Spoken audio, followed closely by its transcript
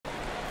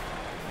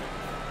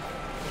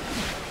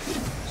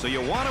So you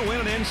want to win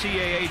an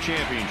NCAA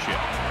championship.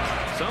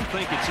 Some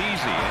think it's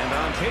easy, and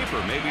on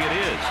paper, maybe it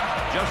is.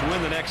 Just win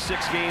the next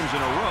 6 games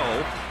in a row,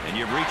 and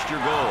you've reached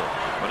your goal.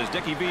 But as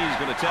Dickie V is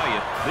going to tell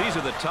you, these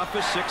are the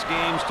toughest 6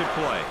 games to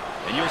play.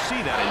 And you'll see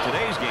that in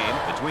today's game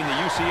between the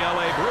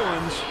UCLA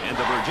Bruins and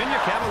the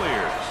Virginia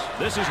Cavaliers.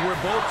 This is where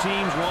both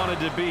teams wanted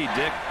to be,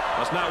 Dick.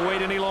 Let's not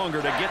wait any longer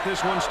to get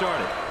this one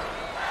started.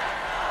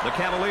 The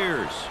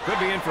Cavaliers could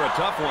be in for a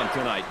tough one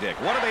tonight, Dick.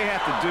 What do they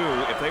have to do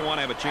if they want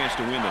to have a chance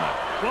to win tonight?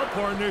 Well,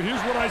 partner, here's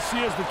what I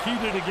see as the key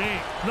to the game.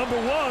 Number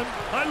 1,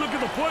 I look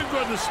at the point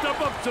guard to step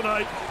up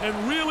tonight and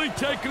really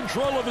take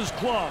control of his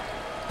club.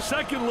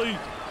 Secondly,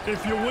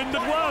 if you win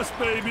the glass,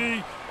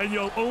 baby, and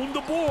you'll own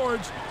the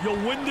boards, you'll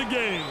win the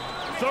game.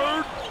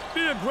 Third,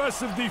 be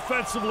aggressive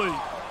defensively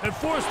and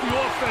force the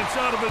offense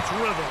out of its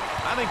rhythm.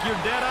 I think you're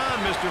dead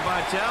on, Mr.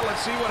 Vitale.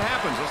 Let's see what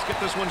happens. Let's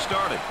get this one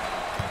started.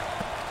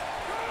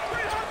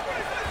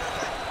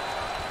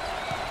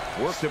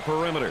 Work the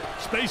perimeter.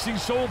 Spacing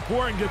so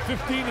important. Get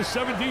 15 to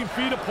 17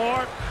 feet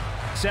apart.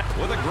 Set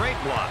with a great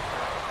block.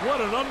 What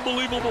an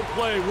unbelievable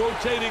play,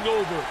 rotating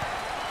over.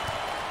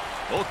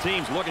 Both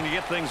teams looking to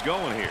get things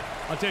going here.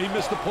 I'll tell you, he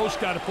missed the post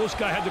guy. The post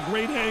guy had the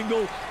great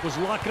angle, was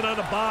locking on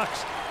the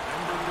box.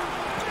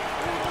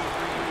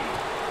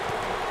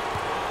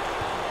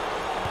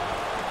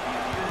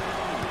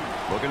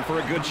 Looking for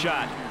a good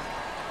shot.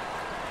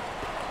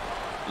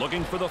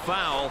 Looking for the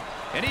foul.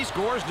 And he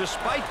scores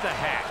despite the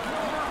hack.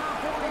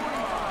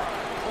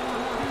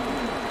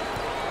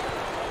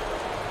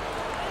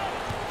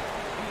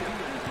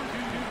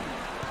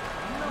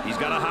 He's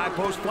got a high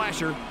post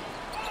flasher.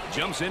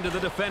 Jumps into the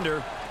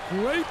defender.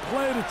 Great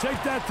play to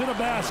take that to the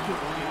basket.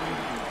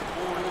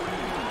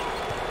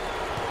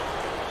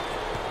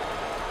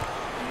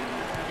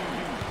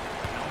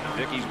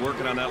 Dickey's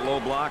working on that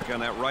low block on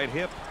that right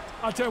hip.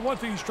 I'll tell you one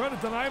thing, he's trying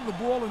to deny him the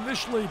ball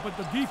initially, but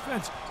the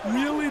defense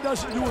really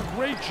doesn't do a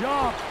great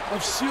job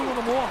of sealing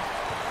him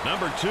off.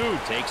 Number 2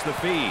 takes the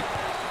feed.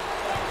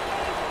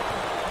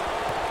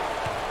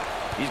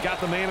 He's got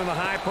the man in the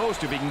high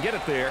post if he can get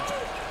it there.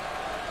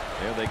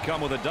 There they come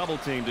with a double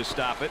team to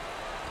stop it.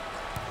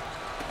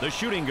 The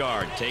shooting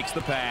guard takes the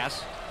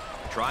pass.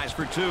 Tries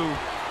for 2.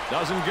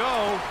 Doesn't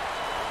go.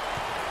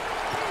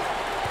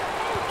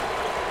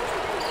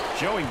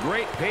 Showing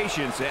great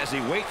patience as he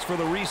waits for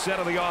the reset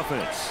of the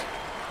offense.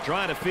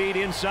 Trying to feed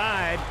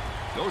inside.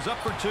 Goes up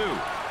for 2.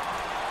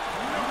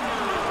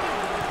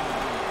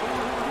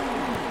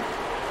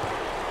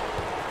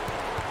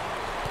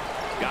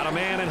 Got a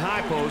man in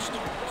high post.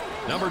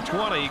 Number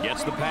 20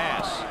 gets the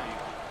pass.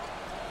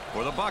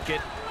 For the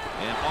bucket.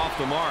 And off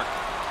the mark.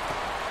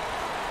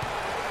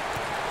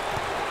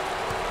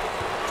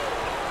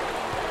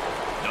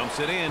 Dumps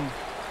it in.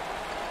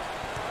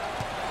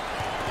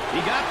 He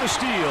got the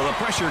steal. The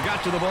pressure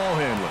got to the ball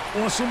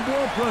handler. Awesome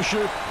ball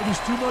pressure. It was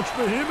too much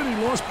for him, and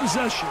he lost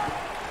possession.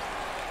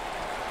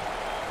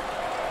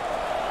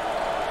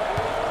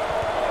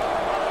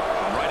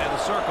 From right of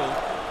the circle,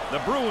 the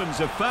Bruins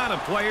have found a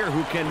player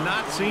who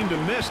cannot seem to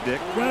miss,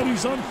 Dick.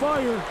 Brady's on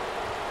fire.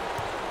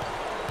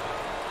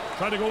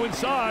 Trying to go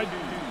inside.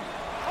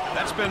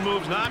 That spin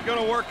move's not going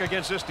to work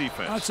against this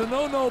defense. That's a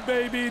no-no,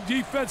 baby.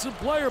 Defensive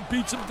player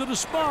beats him to the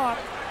spot.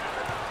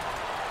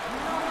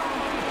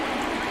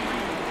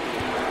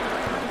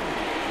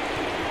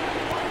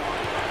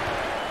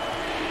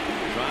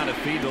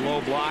 Feed the low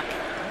block.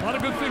 A lot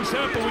of good things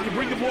happen when you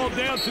bring the ball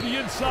down to the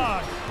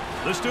inside.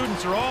 The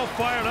students are all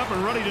fired up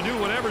and ready to do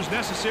whatever's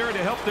necessary to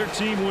help their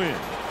team win.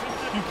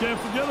 You can't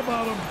forget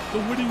about them. The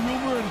winning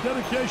humor and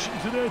dedication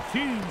to their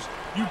teams.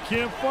 You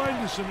can't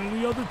find this in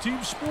any other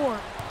team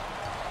sport.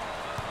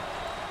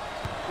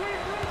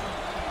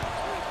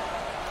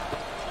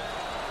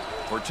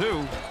 For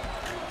 2.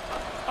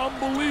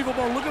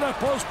 Unbelievable. Look at that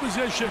post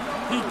position.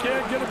 He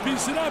can't get a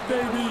piece of that,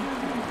 baby.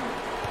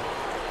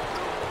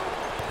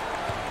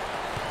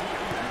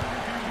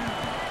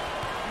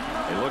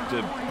 They look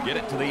to get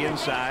it to the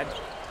inside.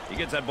 He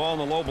gets that ball in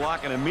the low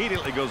block and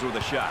immediately goes with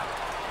a shot.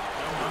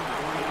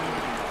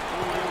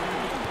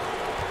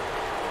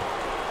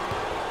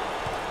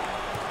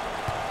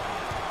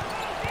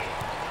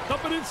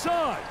 Up and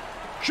inside.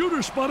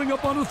 Shooter spotting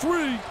up on a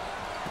 3.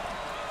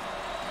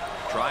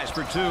 Tries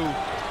for 2.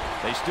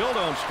 They still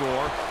don't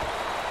score.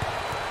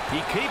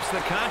 He keeps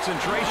the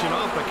concentration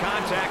off the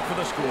contact for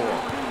the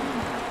score.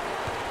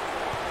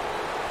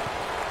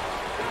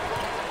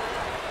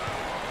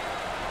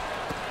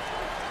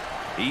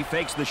 He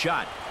fakes the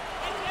shot.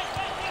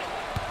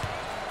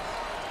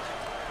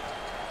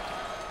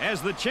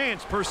 As the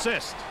chance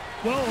persists.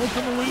 Well,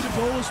 ultimately, the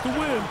goal is to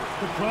win.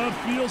 The crowd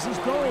feels as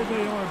though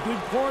they are a big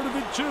part of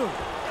it, too.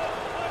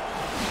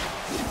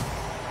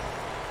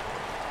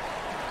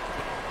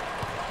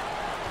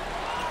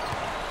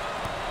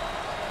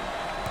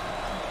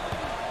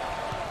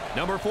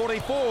 Number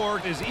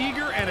 44 is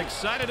eager and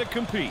excited to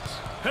compete.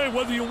 Hey,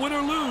 whether you win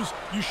or lose,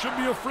 you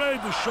shouldn't be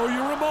afraid to show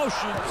your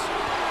emotions.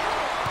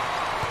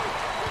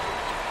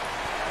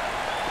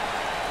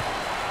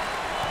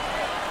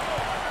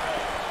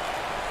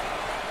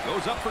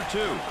 Goes up for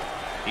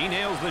 2. He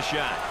nails the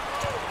shot.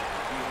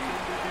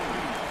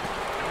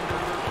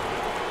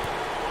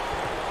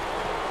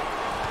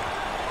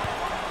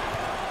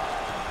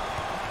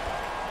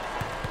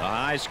 A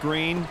high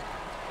screen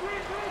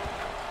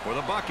for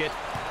the bucket.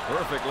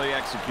 Perfectly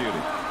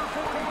executed.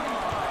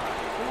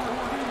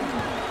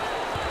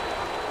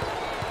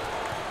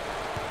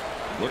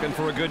 Looking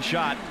for a good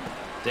shot.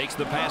 Takes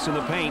the pass in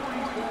the paint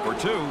for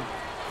two.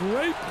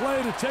 Great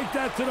play to take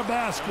that to the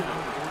basket.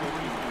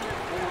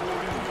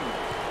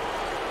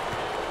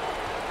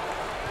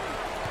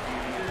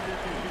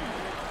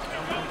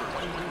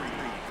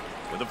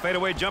 With the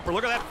fadeaway jumper,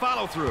 look at that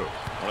follow through.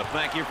 I want to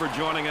thank you for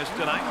joining us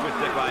tonight with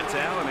Dick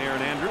Vitale and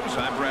Aaron Andrews.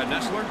 I'm Brad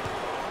Nessler.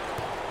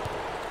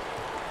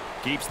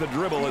 Keeps the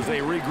dribble as they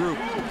regroup.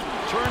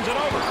 Turns it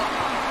over.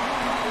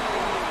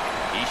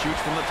 He shoots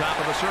from the top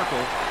of the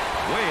circle.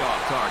 Way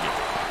off target.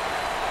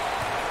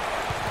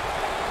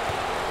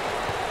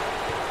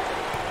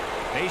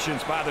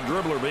 Patience by the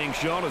dribbler being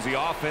shown as the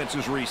offense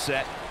is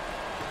reset.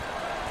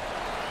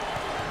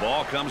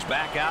 Ball comes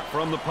back out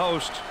from the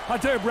post. I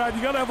tell you, Brad,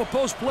 you got to have a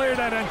post player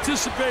that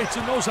anticipates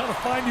and knows how to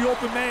find the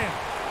open man.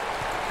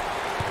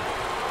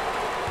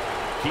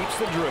 Keeps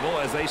the dribble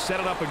as they set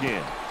it up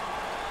again.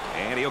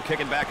 And he'll kick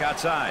it back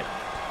outside.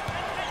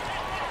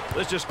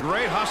 This just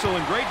great hustle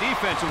and great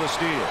defense of the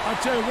steal. I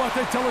tell you what,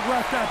 they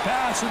telegraphed that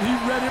pass, and he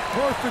read it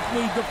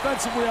perfectly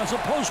defensively as a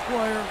post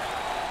player.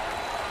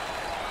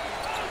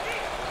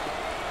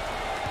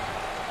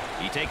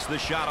 He takes the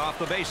shot off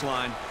the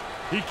baseline.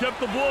 He kept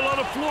the ball on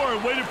the floor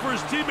and waited for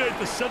his teammate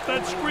to set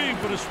that screen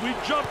for the sweet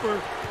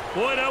jumper.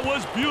 Boy, that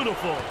was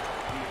beautiful.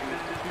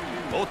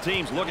 Both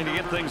teams looking to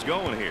get things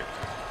going here.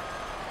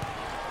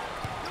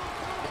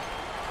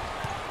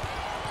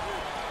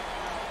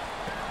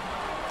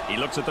 He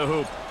looks at the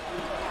hoop.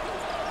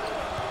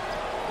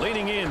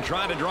 Leaning in,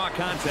 trying to draw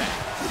contact.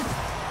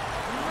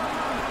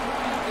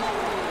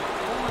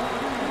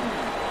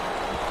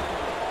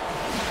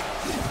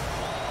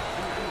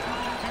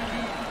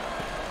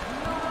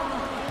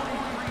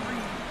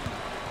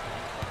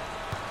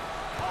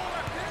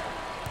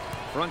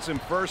 Fronts him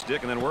first,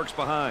 Dick, and then works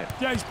behind.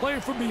 Yeah, he's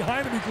playing from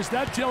behind him because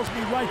that tells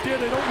me right there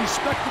they don't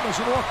respect him as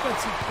an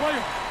offensive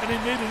player. And they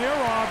made an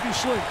error,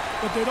 obviously,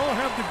 but they don't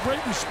have the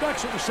great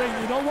respect. So they're saying,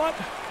 you know what?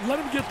 Let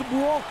him get the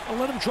ball and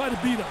let him try to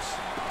beat us.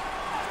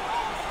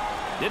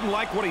 Didn't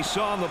like what he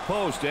saw on the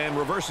post and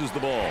reverses the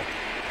ball.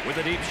 With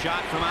a deep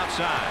shot from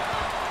outside.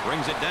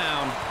 Brings it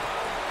down.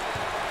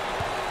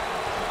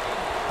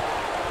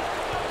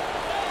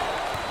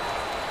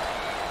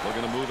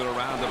 Looking to move it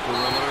around the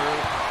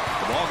perimeter.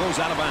 The ball goes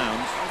out of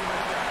bounds.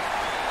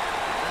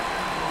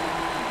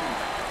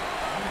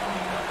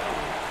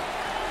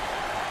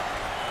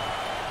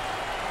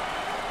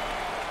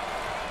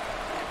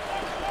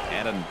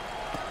 And a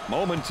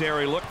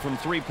momentary look from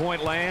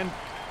three-point land.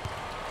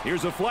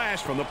 Here's a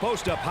flash from the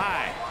post up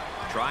high.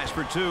 Tries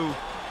for two.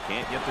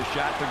 Can't get the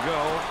shot to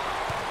go.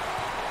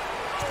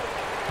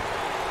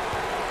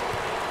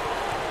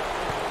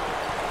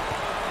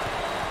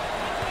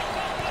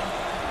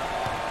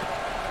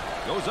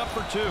 Goes up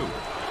for two.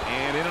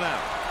 And in and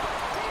out.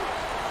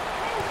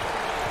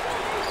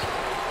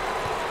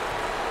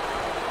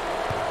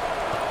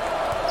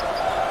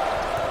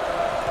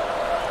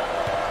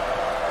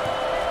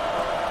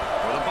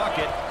 For the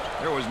bucket.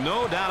 There was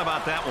no doubt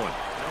about that one.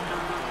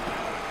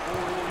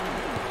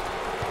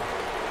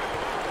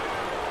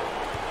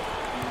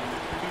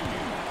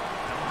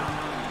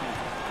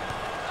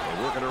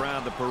 They're working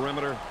around the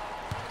perimeter.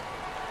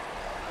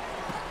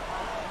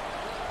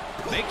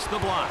 Makes the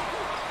block.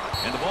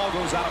 And the ball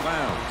goes out of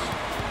bounds.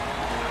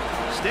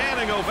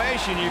 Standing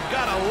ovation. You've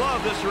got to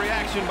love this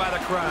reaction by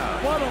the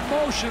crowd. What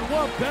emotion,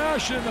 what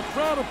passion. The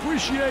crowd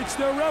appreciates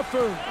their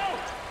effort.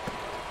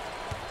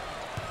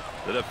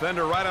 The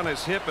defender right on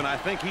his hip, and I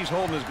think he's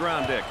holding his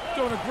ground, Dick.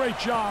 Doing a great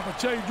job. I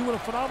tell you, doing a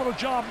phenomenal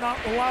job not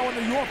allowing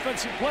the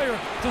offensive player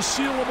to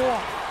seal him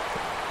off.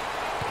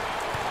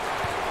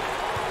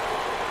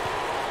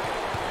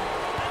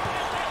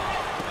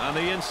 On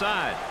the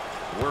inside.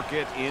 Work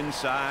it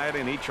inside,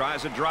 and he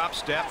tries a drop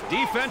step.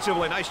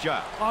 Defensively, nice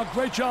job.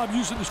 Great job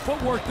using his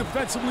footwork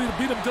defensively to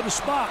beat him to the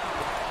spot.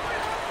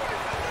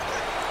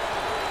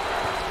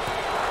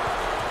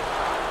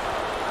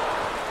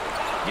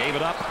 Gave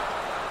it up.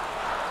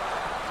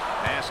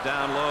 Pass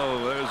down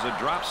low. There's a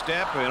drop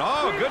step, and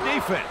oh, good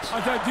defense.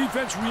 That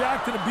defense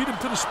reacted and beat him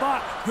to the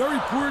spot. Very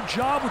poor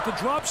job with the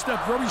drop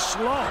step, very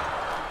slow.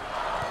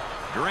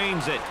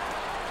 Drains it.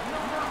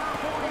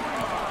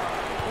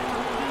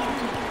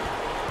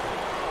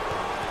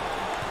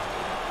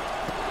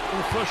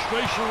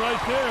 Frustration right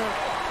there.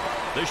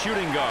 The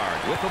shooting guard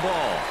with the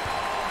ball.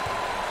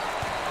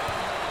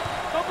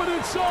 Up and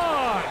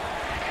inside.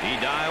 He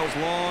dials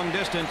long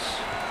distance.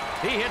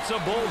 He hits a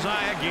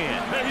bullseye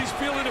again. Hey, he's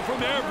feeling it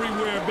from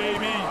everywhere,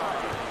 baby.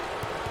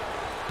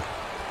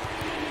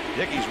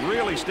 Dick, he's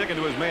really sticking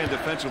to his man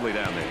defensively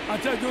down there. I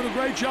tell you, doing a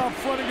great job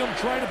fronting him,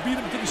 trying to beat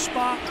him to the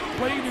spot,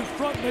 playing in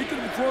front, making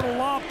him throw the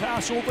lob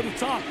pass over the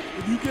top.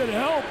 If you get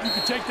help, you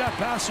can take that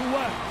pass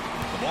away.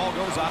 The ball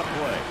goes out of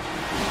play.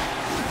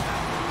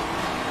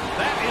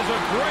 That is a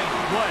great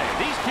play.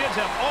 These kids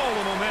have all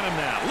the momentum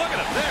now. Look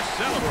at them. They're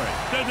celebrating.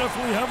 They're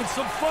definitely having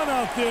some fun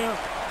out there.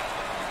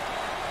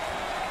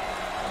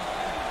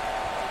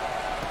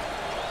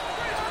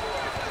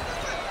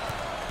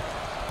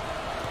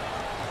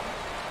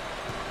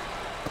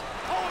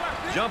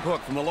 Jump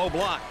hook from the low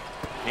block.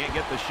 Can't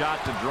get the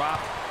shot to drop.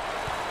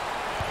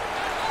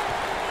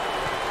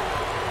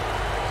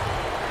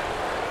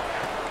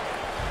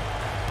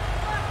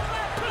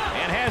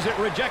 And has it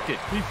rejected.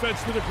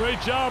 Defense did a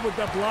great job with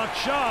that blocked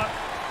shot.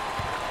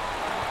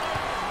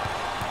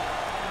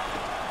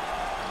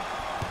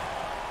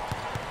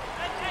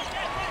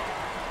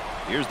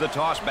 Here's the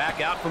toss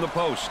back out from the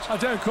post. I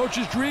tell you,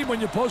 coach's dream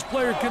when your post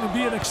player can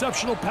be an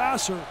exceptional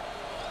passer.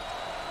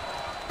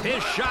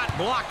 His shot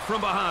blocked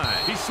from behind.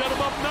 He set him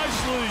up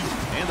nicely.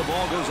 And the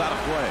ball goes out of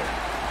play.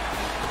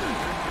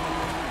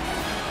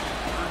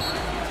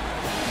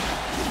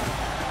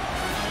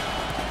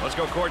 Let's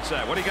go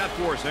courtside. What do you got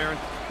for us, Aaron?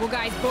 Well,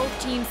 guys, both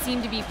teams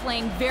seem to be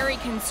playing very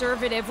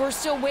conservative. We're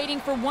still waiting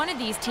for one of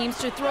these teams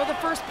to throw the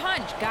first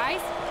punch,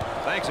 guys.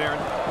 Thanks, Aaron.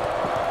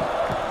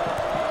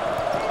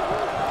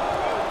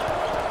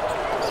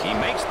 He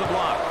makes the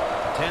block.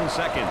 10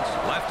 seconds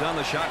left on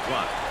the shot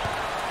clock.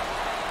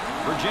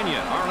 Virginia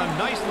are on a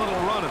nice little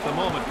run at the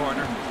moment,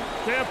 partner.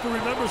 They have to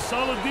remember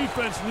solid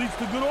defense leads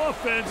to good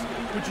offense,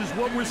 which is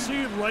what we're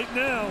seeing right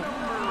now.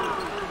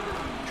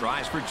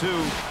 Tries for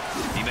two.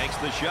 He makes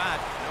the shot.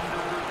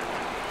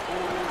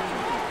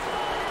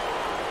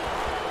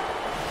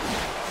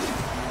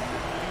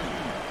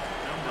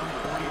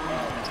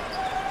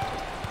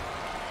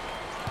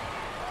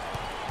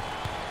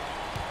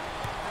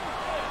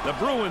 The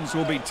Bruins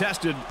will be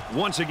tested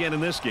once again in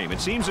this game.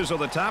 It seems as though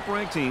the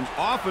top-ranked teams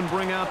often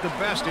bring out the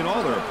best in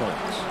all their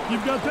opponents.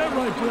 You've got that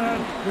right, Brad.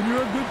 When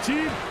you're a good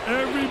team,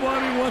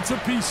 everybody wants a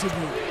piece of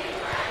you.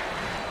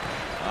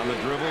 On the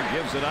dribble,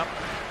 gives it up.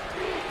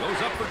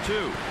 Goes up for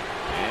two.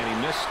 And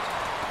he missed.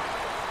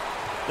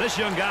 This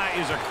young guy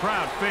is a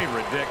crowd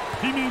favorite, Dick.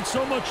 He means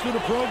so much to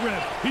the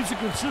program. He's a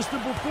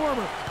consistent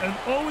performer and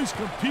always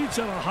competes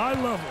at a high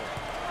level.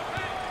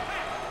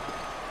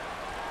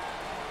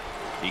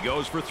 He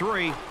goes for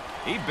three.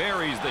 He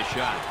buries the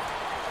shot.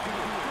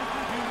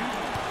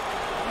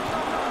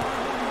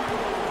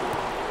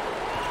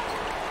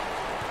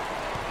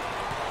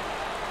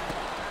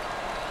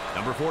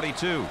 Number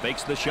 42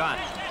 fakes the shot.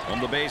 From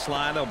the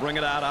baseline, they'll bring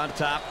it out on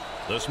top.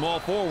 The small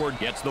forward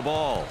gets the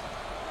ball.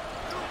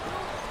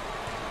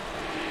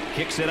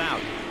 Kicks it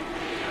out.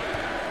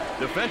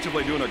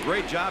 Defensively doing a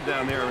great job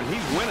down there, and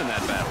he's winning that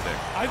battle there.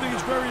 I think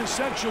it's very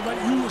essential that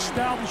you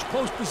establish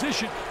close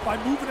position by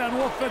moving that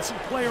offensive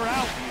player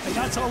out, and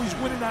that's how he's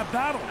winning that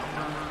battle.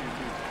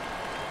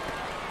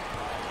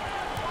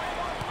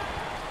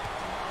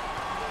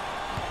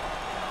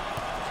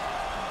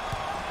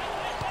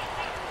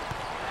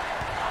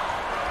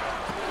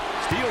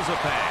 Steals a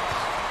pass.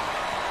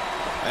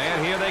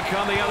 And here they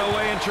come the other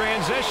way in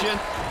transition.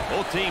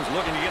 Both teams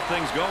looking to get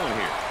things going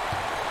here.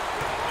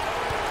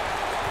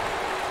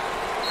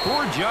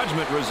 Poor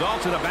judgment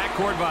results in a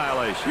backcourt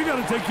violation. You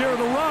got to take care of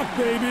the rock,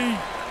 baby.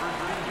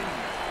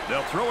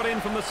 They'll throw it in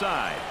from the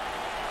side.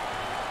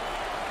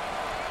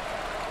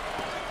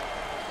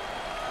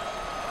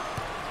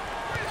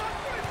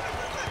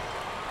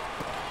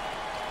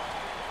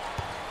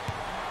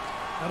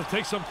 Got to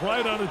take some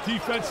pride on the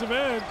defensive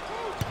end.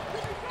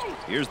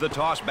 Here's the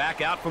toss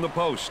back out from the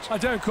post. I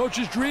tell you,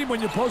 coach's dream when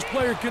your post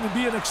player can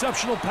be an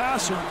exceptional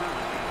passer.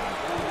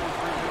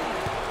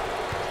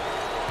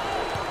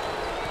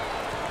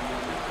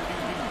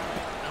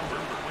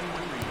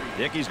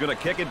 Dickey's going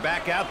to kick it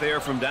back out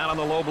there from down on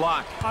the low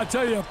block. I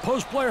tell you, a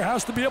post player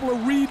has to be able to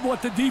read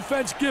what the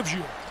defense gives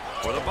you.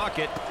 For the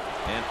bucket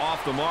and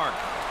off the mark.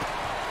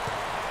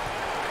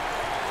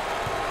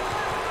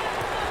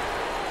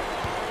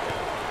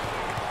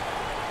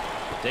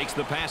 Takes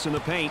the pass in the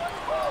paint.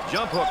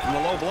 Jump hook from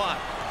the low block.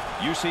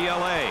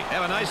 UCLA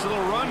have a nice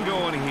little run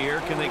going here.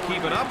 Can they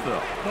keep it up,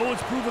 though? No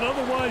one's proven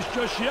otherwise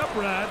just yet,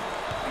 Brad.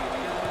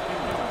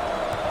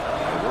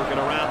 Working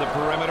around the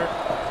perimeter.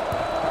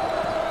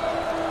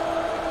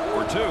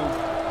 For two.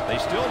 They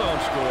still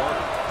don't score.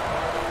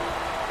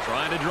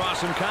 Trying to draw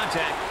some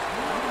contact.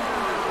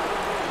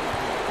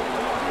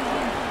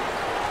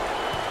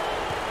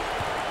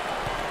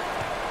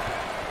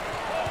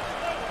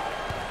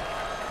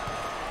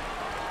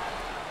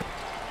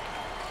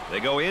 They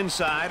go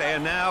inside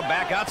and now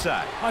back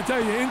outside. I tell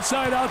you,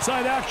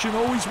 inside-outside action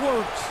always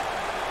works.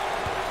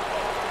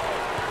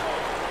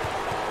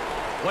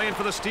 Playing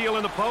for the steal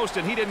in the post,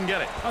 and he didn't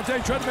get it. I tell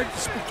you, tried to make a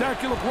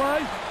spectacular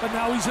play, but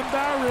now he's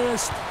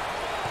embarrassed.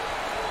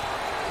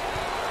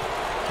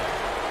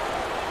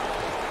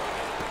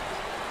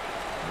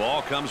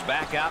 Ball comes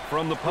back out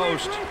from the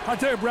post. I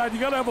tell you, Brad, you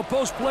got to have a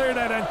post player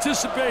that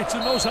anticipates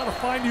and knows how to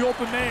find the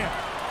open man.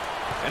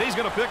 And he's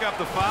going to pick up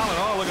the foul, and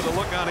oh, look at the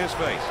look on his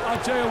face. I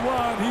tell you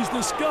what, he's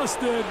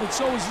disgusted, but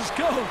so is his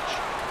coach.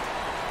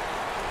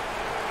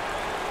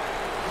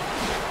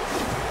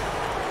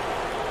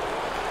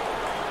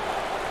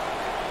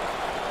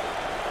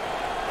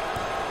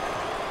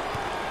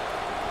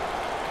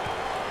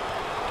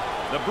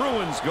 The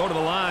Bruins go to the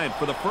line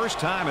for the first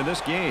time in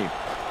this game.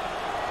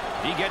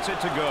 He gets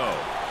it to go.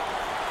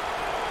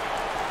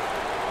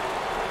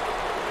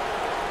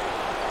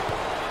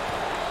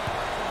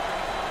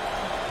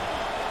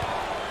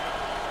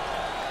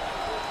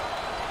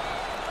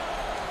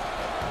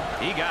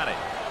 He got it.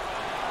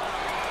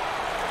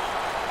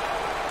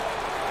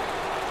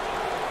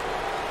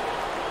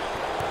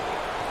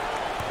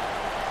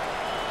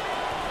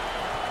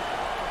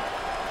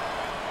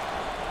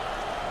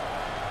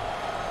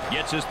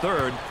 Gets his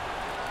third.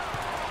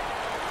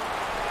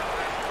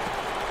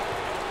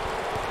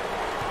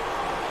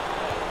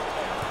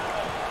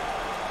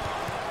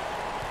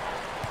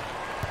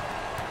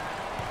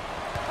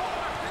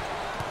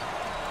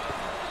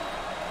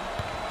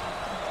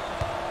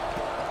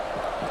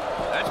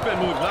 That spin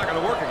move's not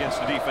going to work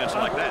against a defense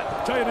like that.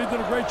 I tell you, they did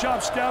a great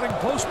job scouting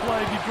post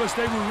play because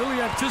they were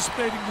really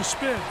anticipating the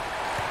spin.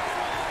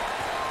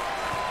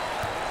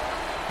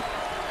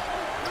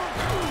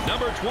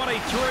 Number 23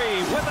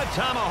 with a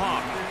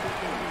tomahawk.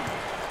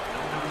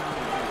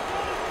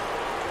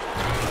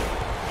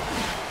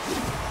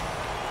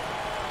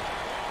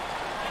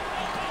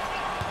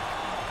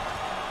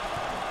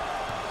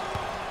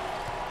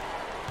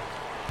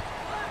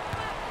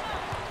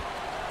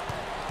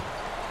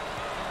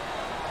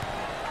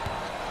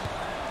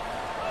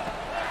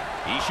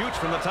 He shoots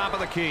from the top of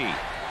the key.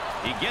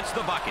 He gets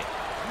the bucket.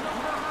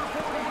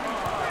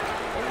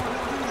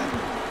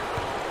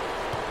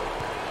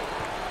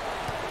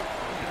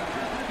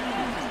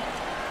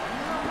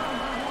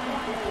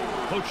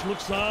 Coach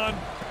looks on,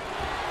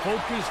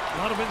 focused, a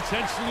lot of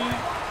intensity,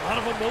 a lot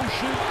of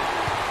emotion.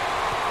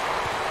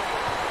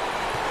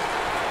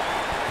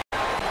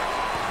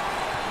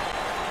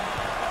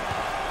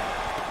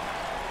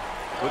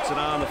 Puts it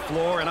on the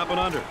floor and up and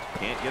under.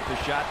 Can't get the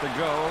shot to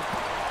go.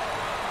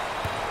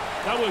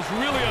 That was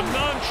really a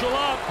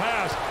nonchalant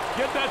pass.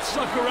 Get that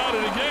sucker out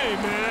of the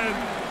game, man.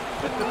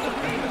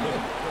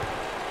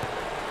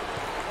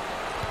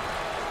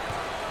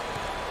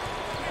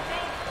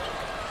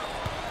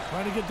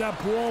 Trying to get that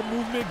ball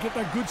movement, get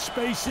that good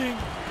spacing.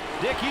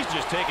 Dick, he's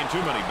just taking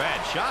too many bad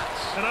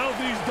shots. And I don't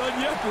think he's done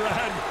yet,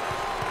 Brad.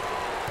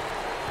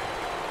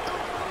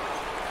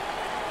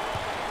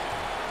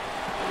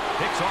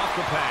 Picks off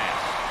the pass.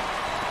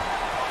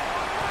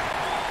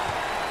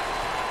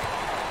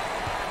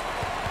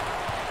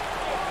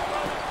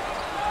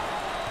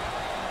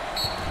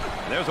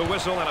 There's a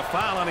whistle and a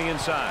foul on the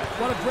inside.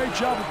 What a great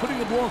job of putting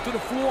the ball to the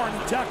floor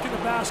and attacking the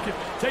basket,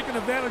 taking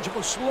advantage of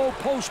a slow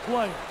post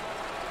play.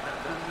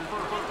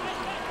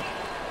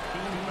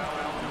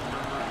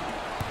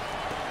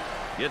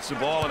 Gets the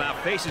ball and now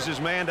faces his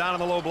man down in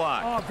the low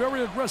block. Oh,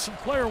 very aggressive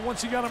player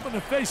once he got up in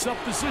the face-up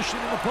position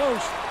in the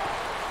post.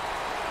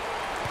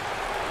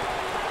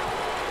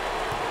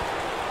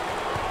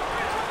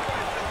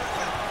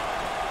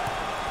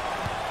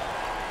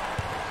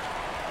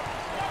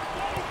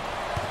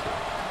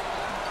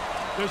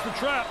 There's the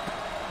trap.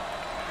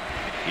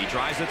 He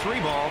tries the three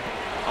ball.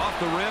 Off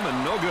the rim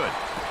and no good.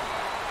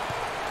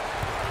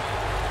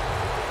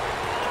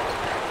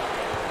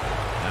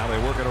 Now they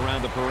work it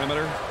around the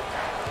perimeter.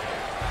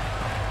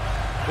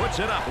 Puts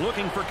it up,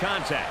 looking for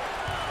contact.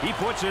 He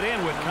puts it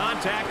in with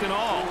contact and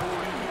all.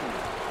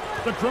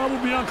 The crowd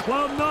will be on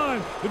cloud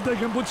 9 if they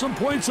can put some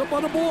points up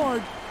on the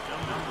board.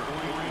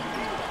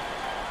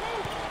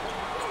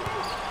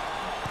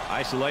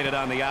 Isolated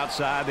on the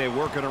outside. They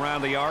work it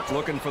around the arc,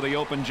 looking for the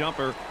open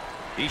jumper.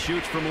 He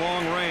shoots from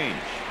long range.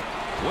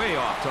 Way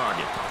off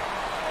target.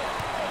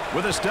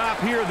 With a stop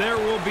here, there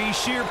will be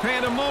sheer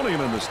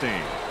pandemonium in the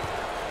stand.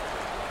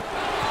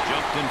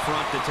 Jumped in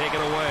front to take it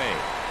away.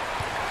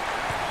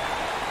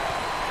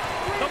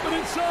 Up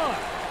inside.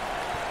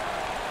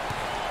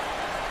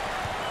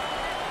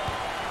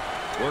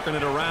 Working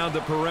it around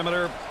the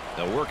perimeter.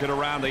 They'll work it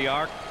around the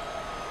arc.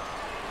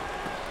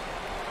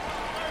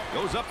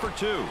 Goes up for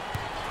two.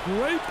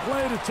 Great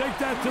play to take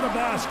that to the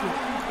basket.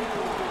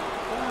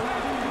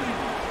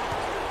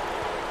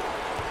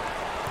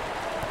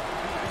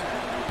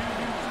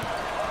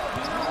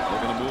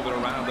 They're going to move it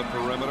around the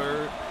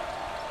perimeter.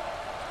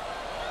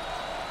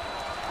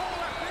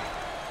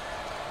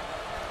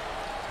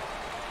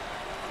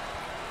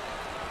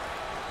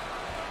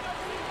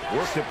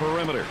 Work the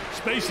perimeter.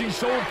 Spacing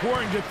so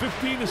important. Get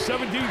 15 to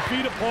 17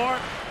 feet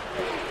apart.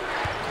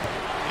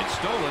 It's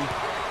stolen.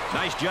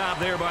 Nice job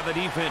there by the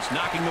defense,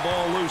 knocking the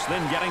ball loose,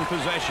 then getting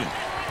possession.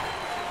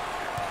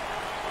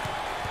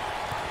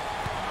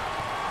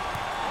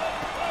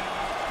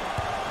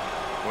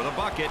 For the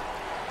bucket,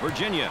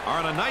 Virginia are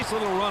on a nice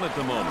little run at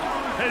the moment.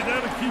 Hey, they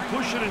have to keep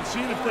pushing and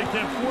seeing if they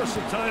can force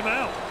a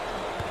timeout.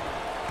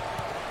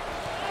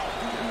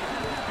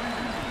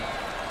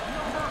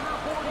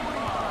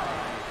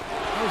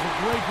 That was a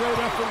great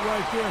effort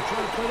right there.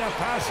 Trying to play that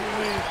passing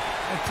lane.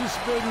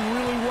 Anticipating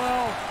really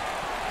well.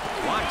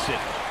 Blocks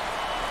it.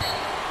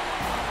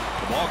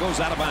 The ball goes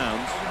out of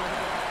bounds.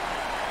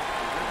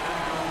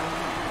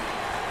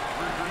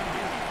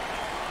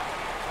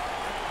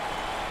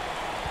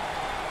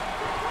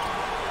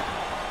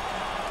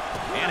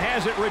 And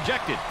has it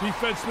rejected.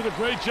 Defense did a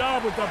great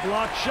job with that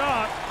blocked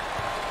shot.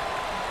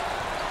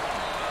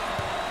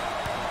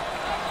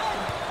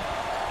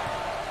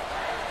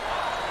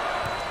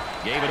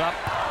 Gave it up.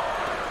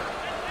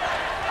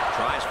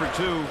 Tries for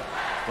two.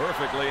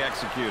 Perfectly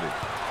executed.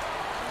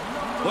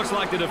 Looks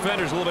like the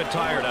defender's a little bit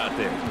tired out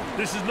there.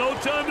 This is no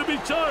time to be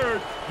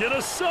tired. Get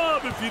a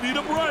sub if you need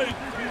a break.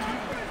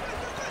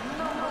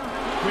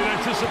 Great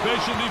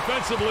anticipation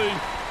defensively.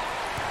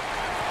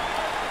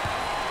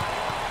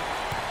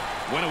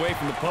 Went away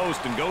from the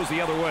post and goes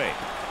the other way.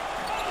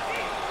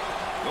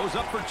 Goes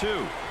up for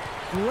two.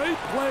 Great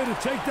play to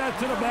take that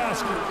to the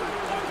basket.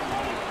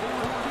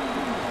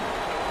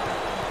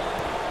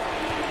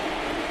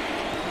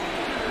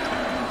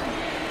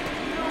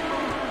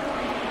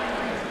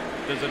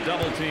 There's a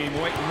double team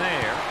waiting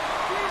there.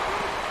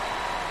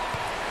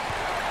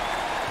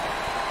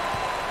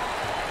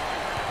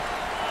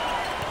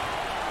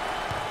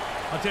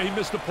 I'll tell you, he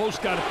missed the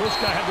post guy. The post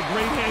guy had the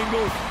great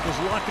angle, was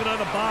locking on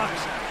the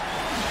box.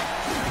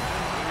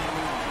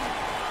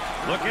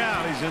 Look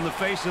out, he's in the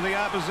face of the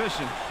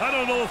opposition. I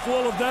don't know if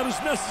all of that is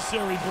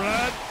necessary,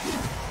 Brad.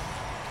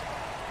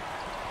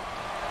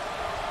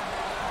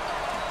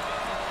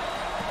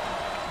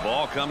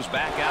 Ball comes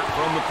back out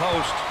from the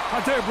post.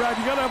 I'll tell you, Brad,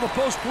 you got to have a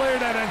post player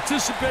that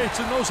anticipates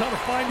and knows how to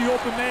find the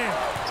open man.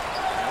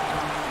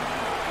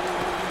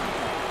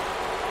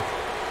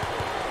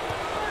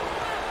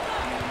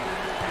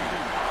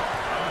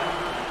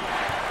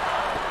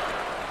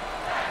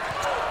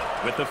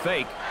 With the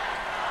fake.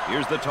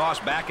 Here's the toss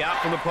back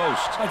out from the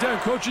post. I tell you,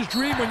 coach's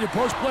dream when your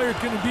post player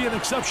can be an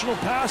exceptional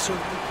passer.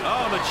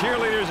 Oh, the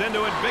cheerleaders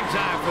into it big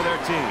time for their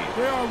team.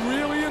 They are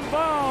really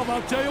involved.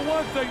 I'll tell you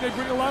one thing, they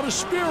bring a lot of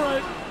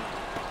spirit.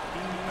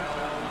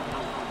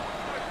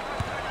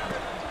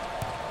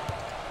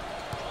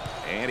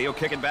 And he'll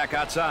kick it back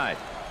outside.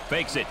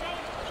 Fakes it.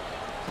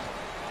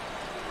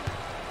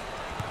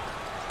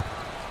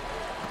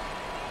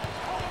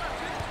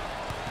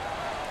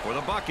 For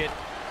the bucket.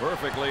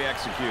 Perfectly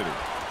executed.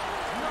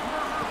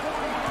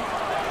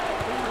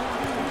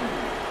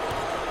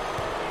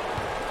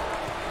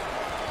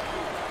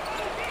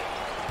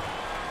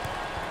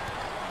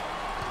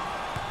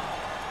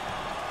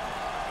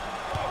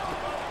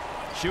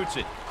 Shoots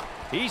it.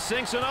 He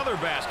sinks another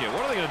basket.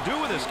 What are they going to do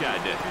with this guy,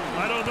 Dick?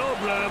 I don't know,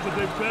 Brad, but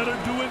they better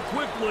do it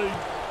quickly.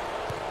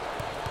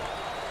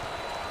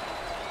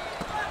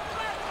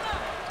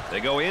 They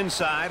go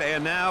inside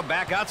and now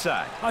back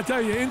outside. I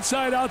tell you,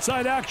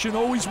 inside-outside action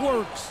always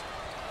works.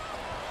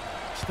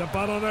 Step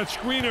out on that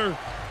screener.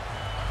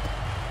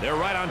 They're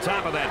right on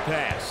top of that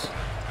pass.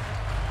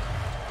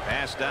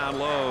 Pass down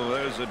low.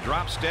 There's a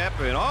drop step,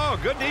 and oh,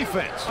 good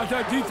defense. I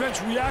thought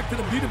defense reacted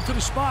and beat him to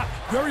the spot.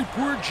 Very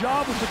poor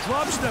job with the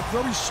drop step,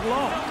 very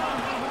slow.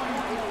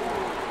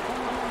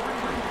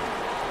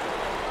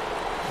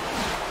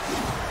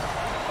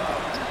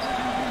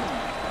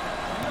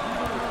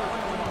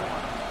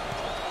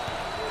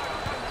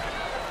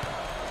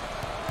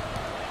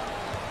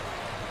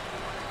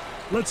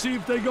 Let's see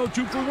if they go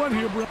 2 for 1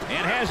 here, bro.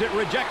 And has it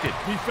rejected.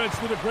 Defense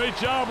did a great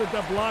job with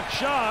that block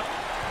shot.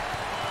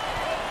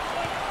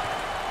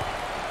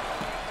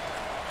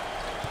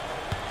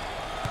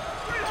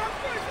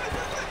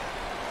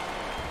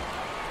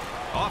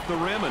 Off the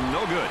rim and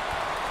no good.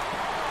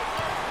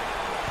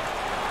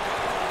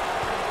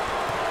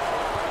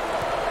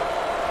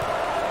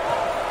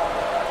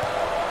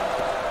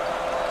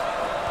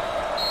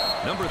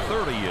 Number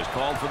 30 is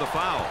called for the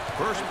foul.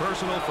 First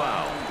personal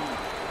foul.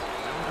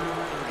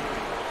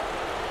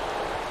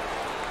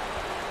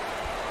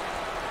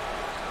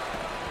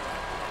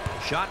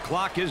 Shot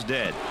clock is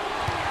dead.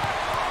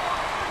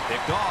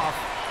 Picked off.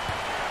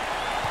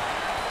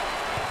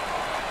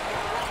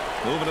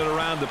 Moving it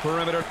around the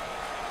perimeter.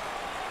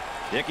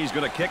 Dickey's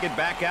going to kick it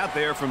back out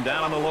there from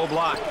down on the low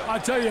block. I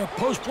tell you, a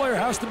post player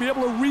has to be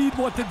able to read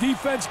what the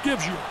defense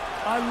gives you.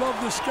 I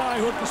love the sky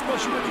hook,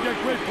 especially when you get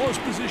great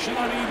post position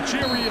on the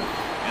interior.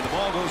 And the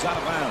ball goes out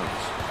of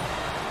bounds.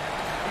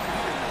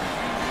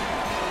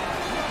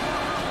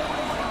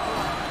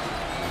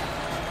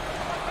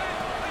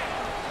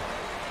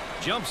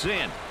 Jumps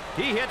in.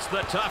 He hits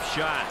the tough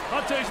shot.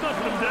 I'll tell you, he's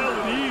knocking him down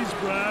with ease,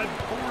 Brad.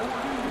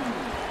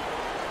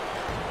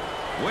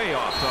 Way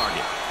off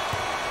target.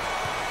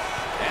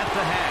 At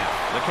the half,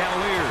 the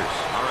Cavaliers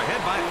are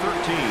ahead by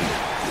 13.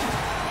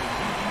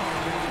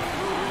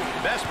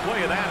 Best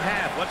play of that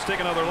half. Let's take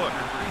another look.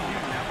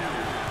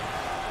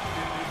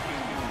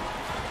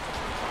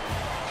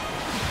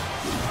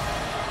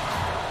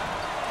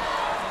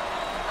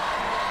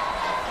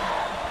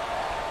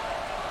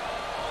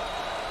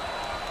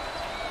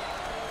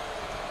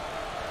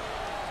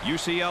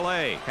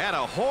 UCLA had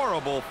a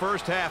horrible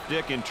first half,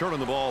 Dick, in turning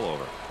the ball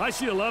over. I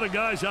see a lot of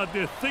guys out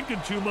there thinking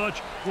too much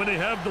when they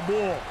have the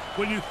ball.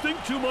 When you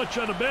think too much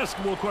on a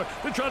basketball court,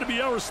 they're trying to be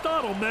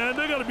Aristotle, man.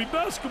 They got to be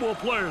basketball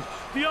players.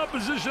 The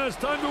opposition has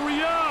time to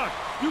react.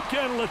 You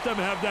can't let them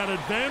have that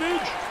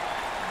advantage.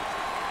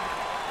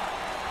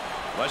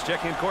 Let's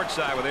check in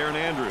courtside with Aaron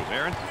Andrews.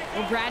 Aaron?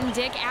 Well, Brad and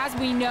Dick, as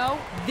we know,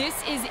 this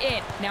is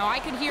it. Now, I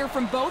could hear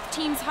from both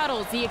teams'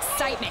 huddles the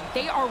excitement.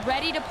 They are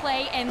ready to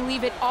play and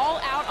leave it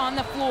all out on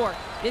the floor.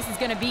 This is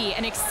going to be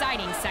an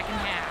exciting second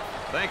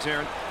half. Thanks,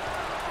 Aaron.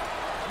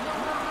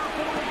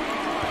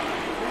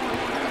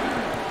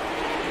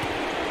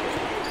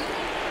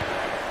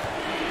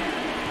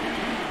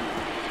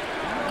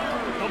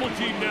 rebound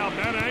team now.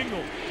 Bad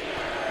angle.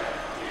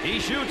 He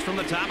shoots from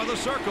the top of the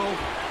circle.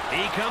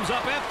 He comes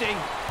up empty.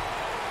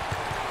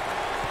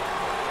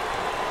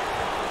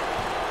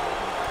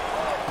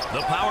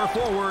 The power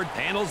forward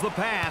handles the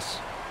pass.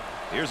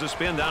 Here's a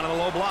spin down in the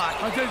low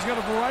block. I think he's got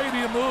a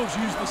variety of moves.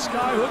 He used the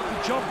sky hook,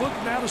 the jump hook,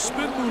 and now the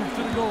spin move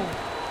to the goal.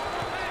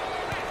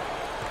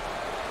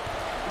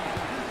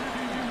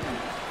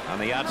 On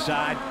the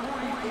outside.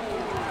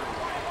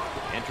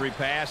 Entry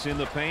pass in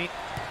the paint.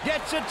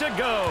 Gets it to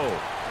go.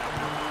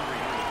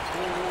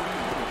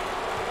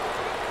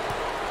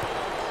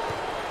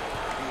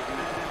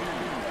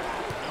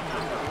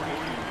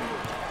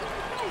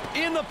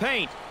 In the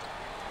paint.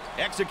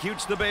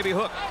 Executes the baby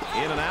hook.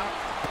 In and out.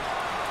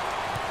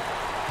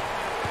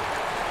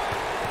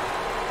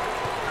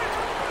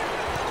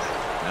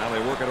 Now they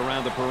work it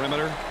around the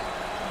perimeter.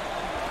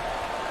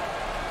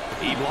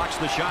 He blocks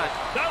the shot.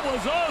 That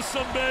was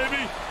awesome,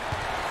 baby.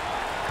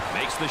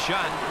 Makes the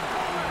shot.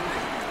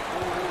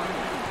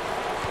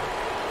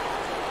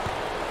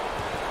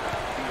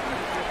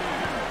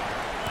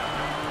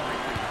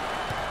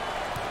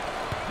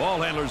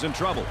 Ball handler's in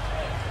trouble.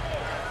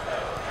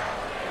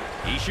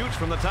 He shoots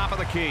from the top of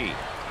the key.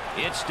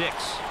 It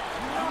sticks.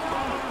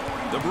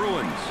 The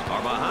Bruins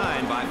are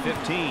behind by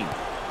 15.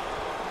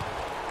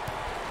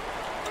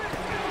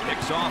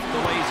 Picks off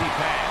the lazy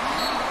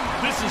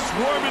pass. This is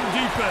swarming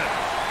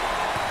defense.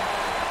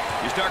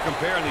 You start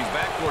comparing these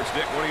backcourts,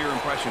 Dick. What are your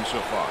impressions so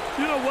far?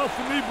 You know, well,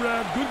 for me,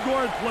 Brad, good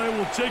guard play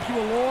will take you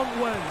a long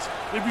ways.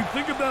 If you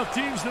think about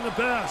teams in the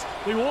past,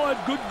 they all had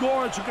good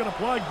guards who can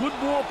apply good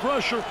ball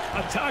pressure,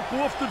 attack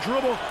off the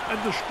dribble,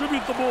 and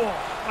distribute the ball.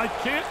 I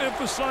can't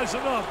emphasize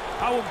enough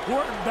how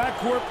important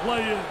backcourt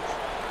play is.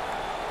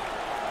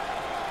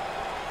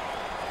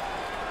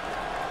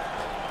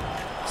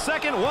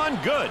 Second one,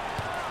 good.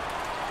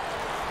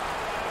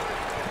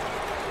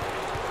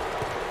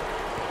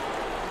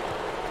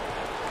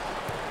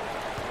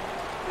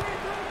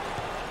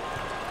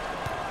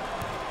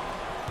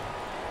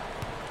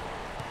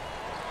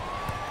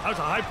 That's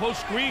a high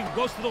post screen.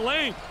 Goes to the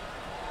lane.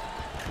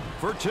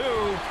 For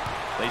two.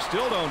 They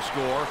still don't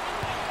score.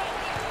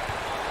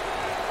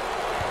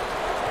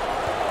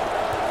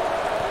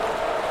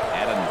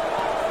 And a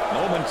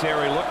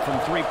momentary look from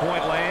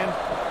three-point land.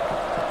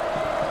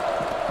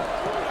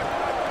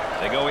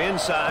 They go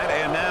inside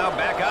and now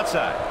back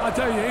outside. I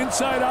tell you,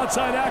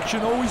 inside-outside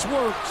action always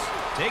works.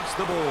 Takes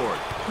the board.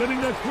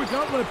 Getting that quick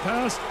outlet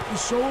pass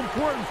is so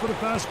important for the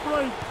fast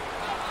break.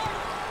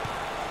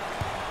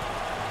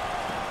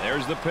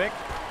 There's the pick.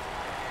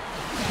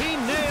 He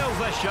nails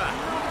the shot.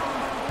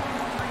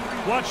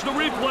 Watch the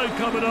replay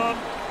coming up.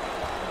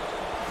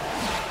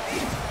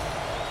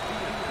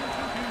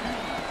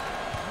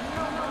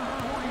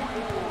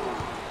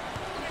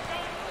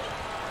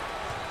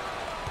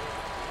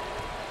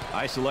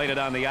 Isolated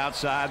on the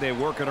outside. They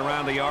work it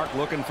around the arc,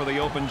 looking for the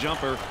open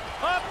jumper.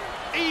 Up.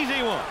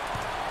 Easy one.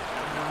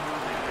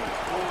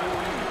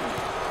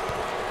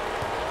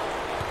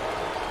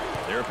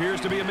 There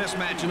appears to be a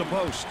mismatch in the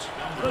post.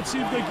 Let's see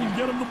if they can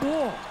get him the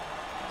ball.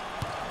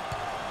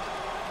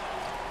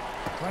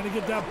 Trying to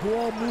get that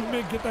ball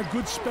movement, get that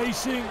good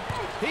spacing.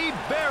 He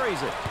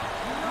buries it.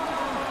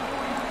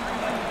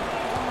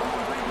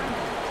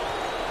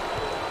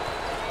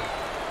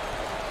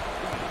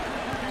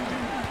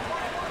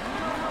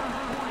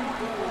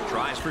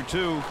 Tries for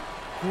two.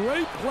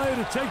 Great play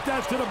to take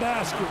that to the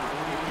basket.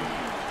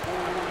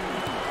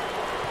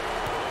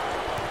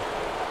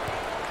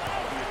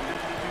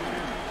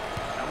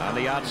 On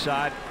the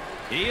outside,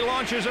 he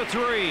launches a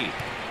three.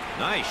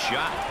 Nice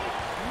shot.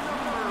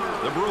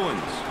 The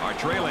Bruins are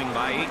trailing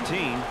by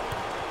 18.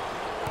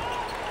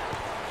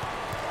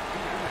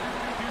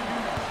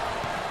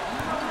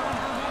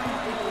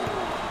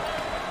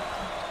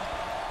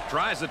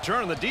 Tries the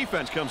turn, and the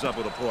defense comes up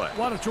with a play.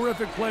 What a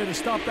terrific play to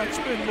stop that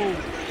spin move.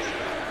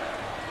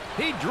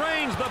 He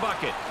drains the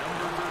bucket.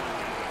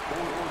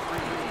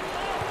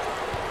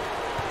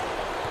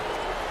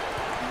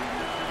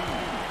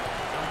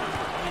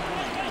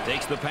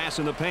 Takes the pass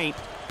in the paint.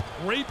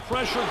 Great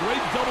pressure,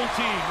 great double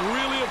team,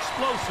 really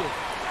explosive.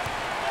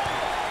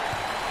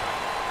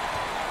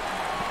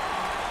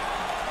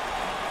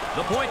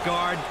 The point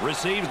guard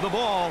receives the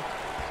ball.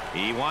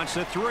 He wants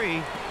a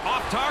three.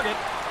 Off target.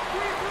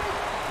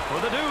 For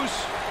the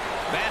deuce.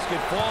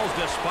 Basket falls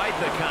despite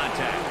the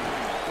contact.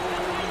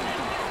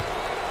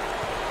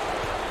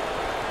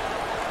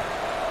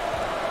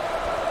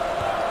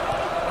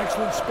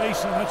 Excellent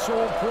spacing. That's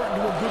so important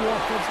to a good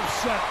offensive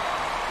set.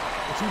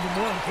 It's even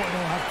more important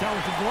to have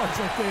talented guards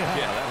like they have.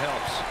 Yeah, that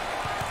helps.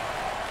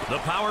 The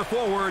power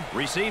forward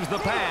receives the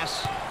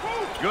pass.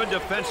 Good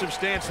defensive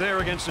stance there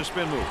against the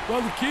spin move.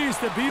 Well, the key is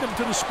to beat him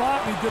to the spot,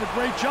 and he did a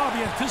great job.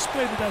 He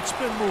anticipated that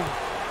spin move.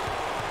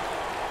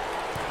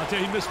 I'll tell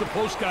you, he missed the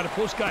post guy. The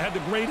post guy had the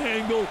great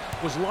angle,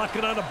 was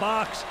locking on the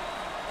box.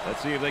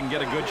 Let's see if they can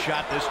get a good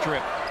shot this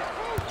trip.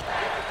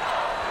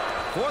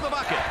 For the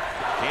bucket.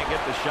 Can't get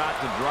the shot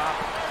to drop.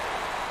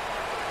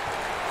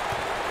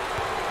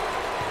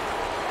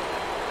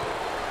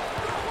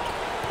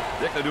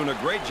 Dick, they're doing a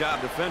great job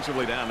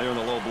defensively down there in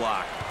the low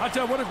block. I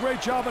tell you, what a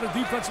great job on a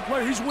defensive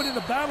player. He's winning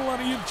the battle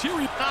on the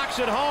interior. Knocks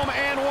it home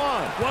and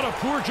one. What a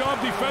poor job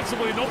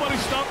defensively. Nobody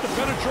stopped the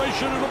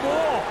penetration of the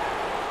ball.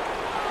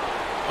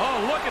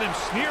 Oh, look at him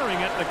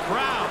sneering at the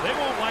crowd. They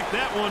won't like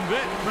that one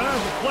bit. Man,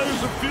 the players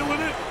are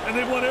feeling it, and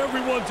they want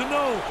everyone to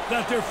know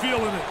that they're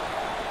feeling it.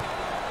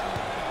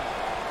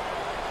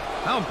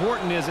 How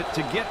important is it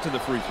to get to the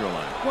free throw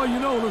line? Well, you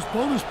know, those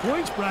bonus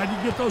points, Brad, you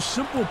get those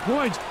simple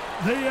points.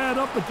 They add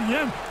up at the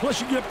end,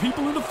 plus you get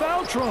people into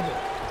foul trouble.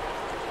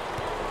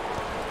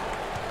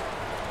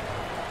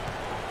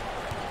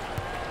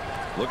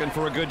 Looking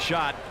for a good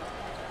shot.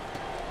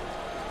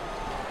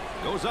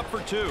 Goes up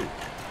for two.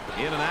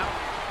 In and out.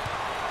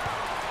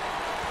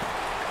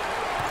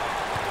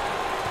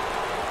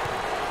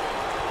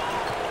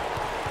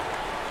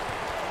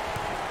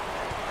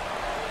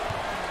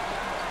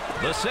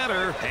 The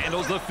center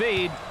handles the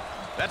feed.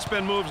 That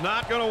spin move's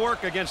not going to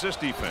work against this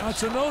defense.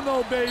 That's a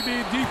no-no,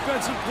 baby.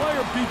 Defensive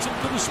player beats him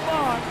to the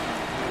spot.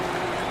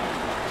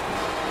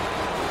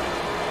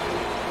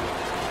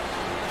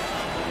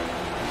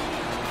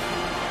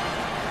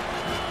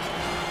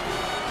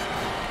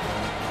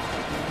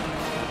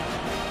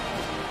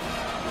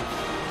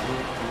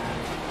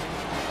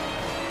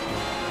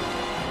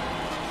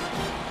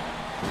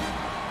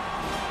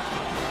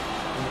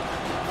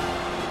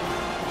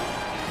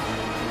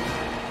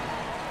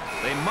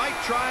 They might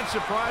try and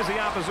surprise the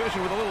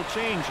opposition with a little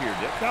change here,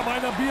 Dick. That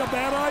might not be a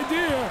bad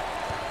idea.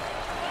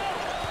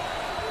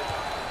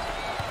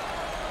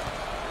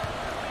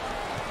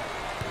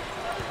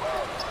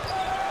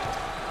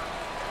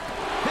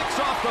 Picks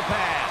off the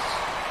pass.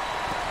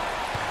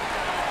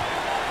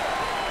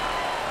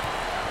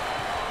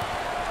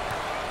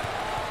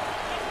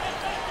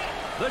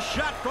 The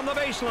shot from the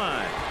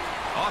baseline.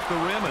 Off the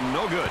rim and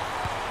no good.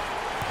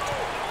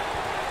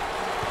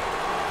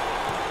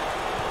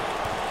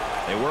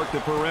 They work the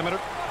perimeter.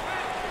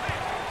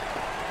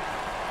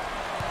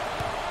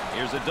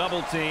 Here's a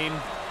double team.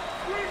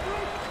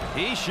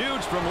 He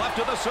shoots from left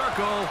of the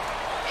circle.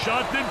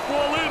 Shot didn't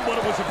fall in,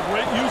 but it was a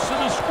great use of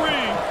the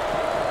screen.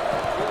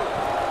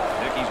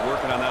 Dickey's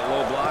working on that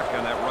low block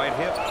on that right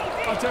hip.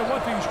 I'll tell you one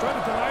thing, he's trying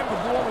to deny him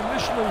the ball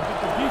initially, but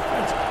the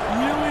defense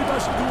really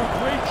doesn't do a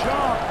great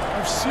job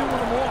of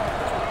sealing him off.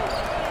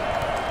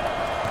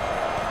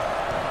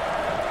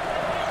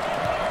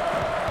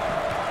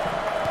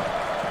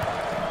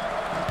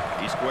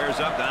 Squares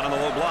up down on the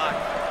low block.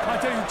 I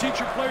tell you, you teach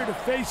your player to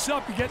face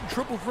up. You get in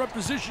triple threat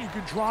position. You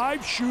can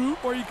drive, shoot,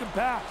 or you can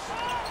pass.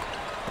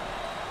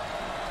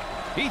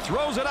 He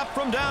throws it up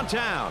from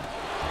downtown.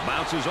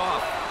 Bounces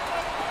off.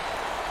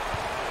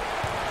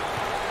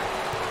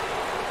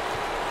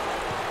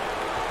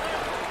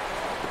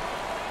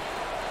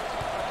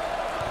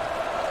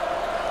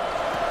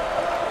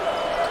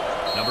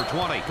 Number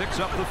 20 picks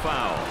up the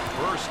foul.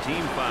 First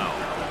team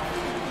foul.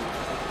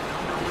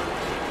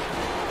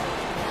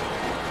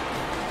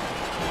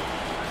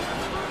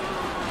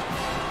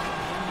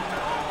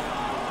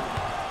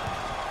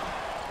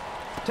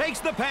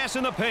 Takes the pass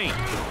in the paint.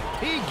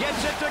 He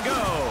gets it to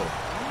go.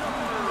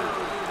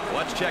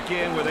 Let's check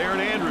in with Erin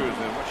Andrews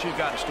and what she's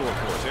got in store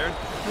for us, Erin.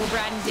 Well,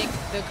 Brad and Dick,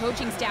 the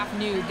coaching staff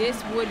knew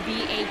this would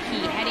be a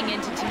key heading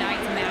into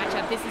tonight's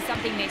matchup. This is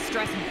something they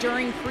stressed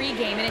during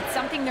pregame, and it's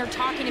something they're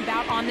talking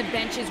about on the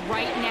benches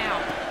right now.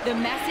 The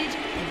message,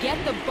 get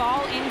the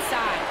ball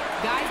inside.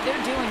 Guys,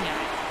 they're doing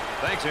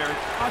that. Thanks, Erin.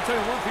 I'll tell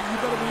you one thing, you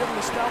better be able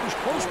to establish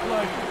post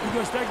play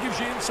because that gives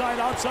you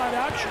inside-outside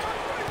action.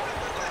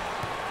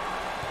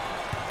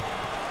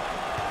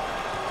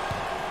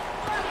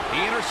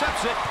 He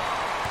intercepts it.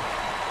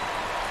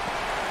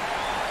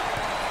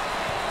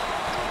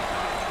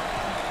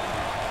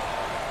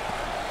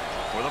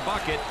 For the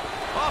bucket.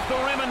 Off the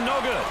rim and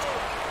no good.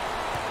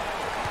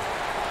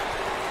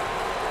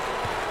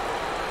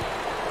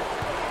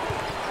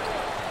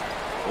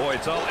 Boy,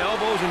 it's all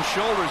elbows and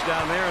shoulders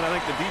down there, and I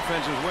think the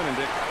defense is winning,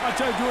 Dick. I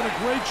tell you, doing a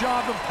great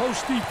job in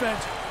post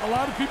defense. A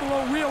lot of people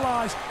don't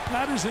realize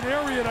that is an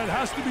area that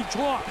has to be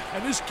taught,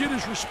 and this kid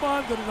has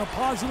responded in a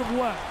positive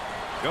way.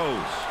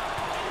 Goes.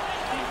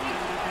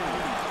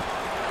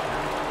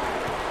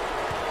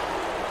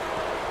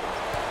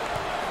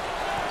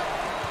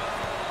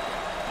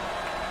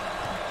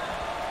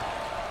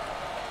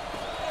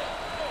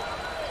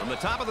 From the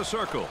top of the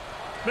circle.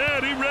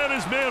 Man, he ran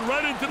his man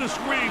right into the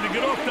screen to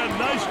get off that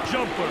nice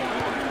jumper.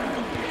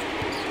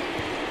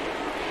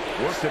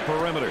 Work the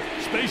perimeter.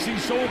 Spacing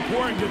so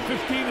important. Get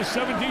 15 to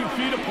 17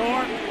 feet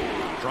apart.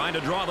 Trying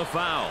to draw the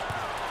foul.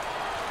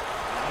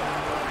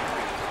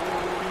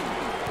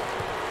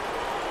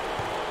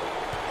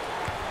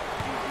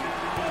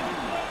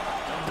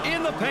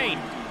 In the paint.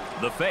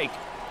 The fake.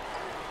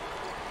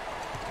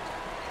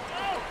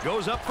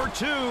 Goes up for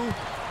two.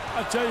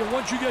 I tell you,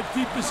 once you get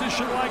deep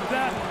position like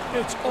that,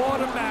 it's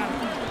automatic.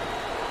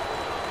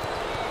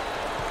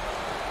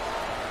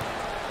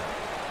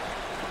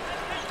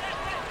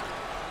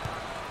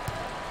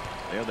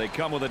 There they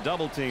come with a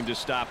double team to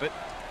stop it.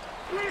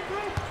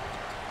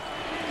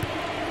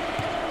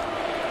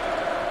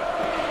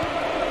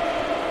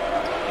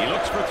 He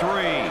looks for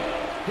three.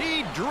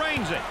 He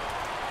drains it.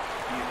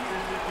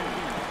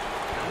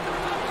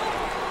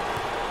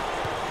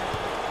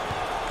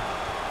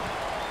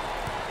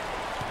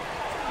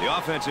 The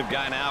offensive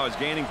guy now is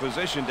gaining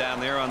position down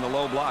there on the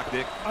low block,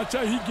 Dick. I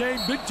tell you, he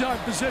gained big-time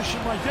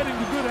position by getting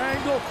the good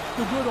angle,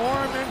 the good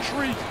arm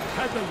entry,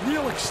 had the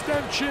real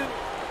extension.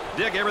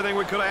 Dick, everything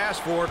we could have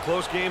asked for.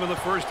 Close game in the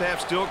first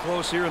half, still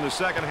close here in the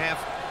second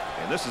half.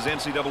 And this is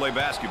NCAA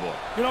basketball.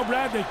 You know,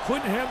 Brad, they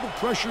couldn't handle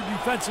pressure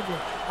defensively.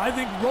 I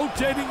think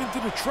rotating into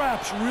the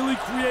traps really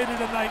created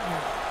a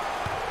nightmare.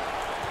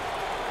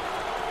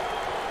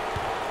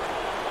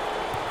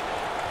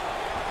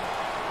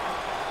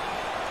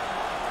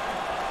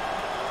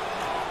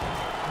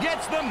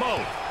 Gets them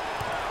both.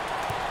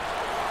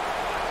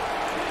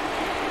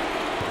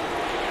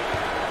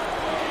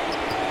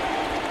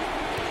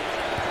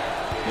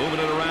 Moving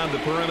it around the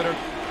perimeter.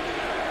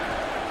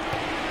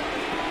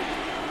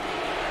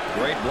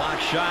 Great block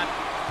shot.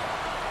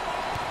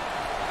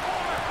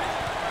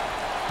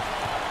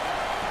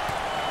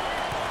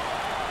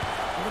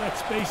 Look at that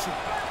spacing.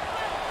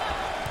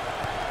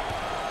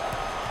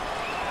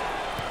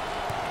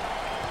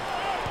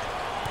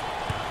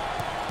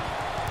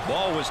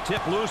 Ball was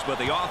tipped loose, but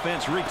the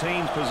offense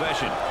retains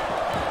possession.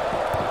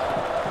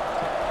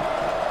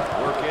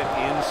 Work it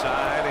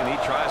inside, and he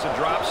tries a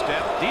drop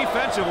step.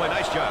 Defensively,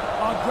 nice job.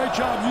 Great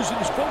job using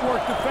his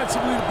footwork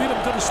defensively to beat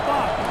him to the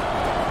spot.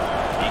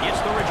 He gets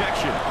the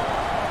rejection.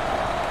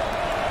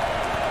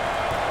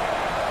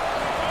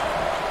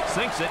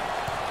 Sinks it.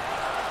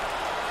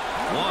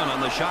 One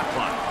on the shot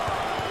clock.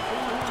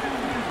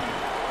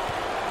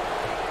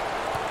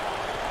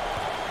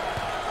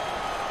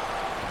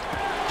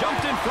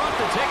 Jumped in front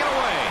to take it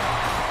away.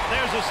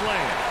 There's a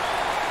slam.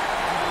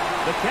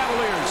 The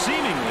Cavaliers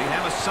seemingly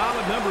have a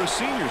solid number of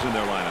seniors in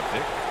their lineup,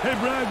 Dick. Hey,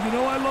 Brad, you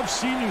know I love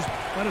seniors.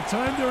 By the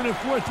time they're in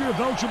their fourth year of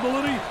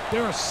eligibility,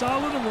 they're a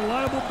solid and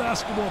reliable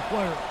basketball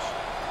players.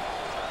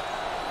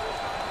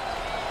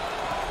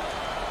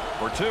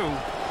 For two,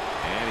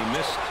 and he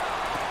missed.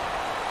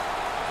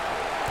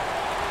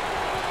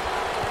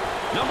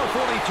 Number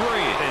 43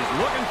 is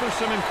looking for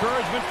some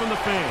encouragement from the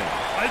fans.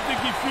 I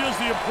think he feels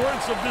the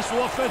importance of this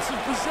offensive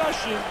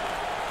possession.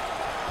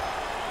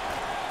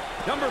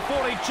 Number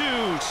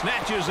 42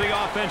 snatches the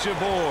offensive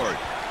board.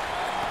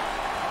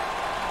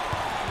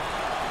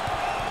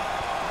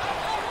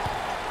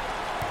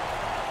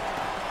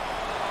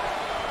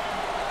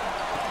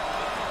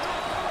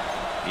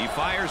 He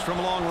fires from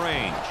long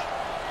range.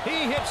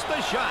 He hits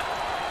the shot.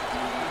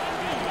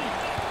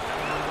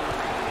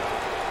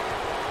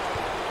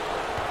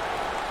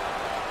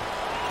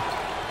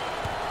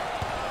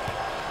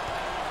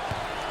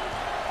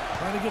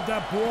 Trying to get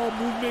that ball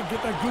movement,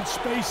 get that good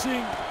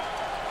spacing.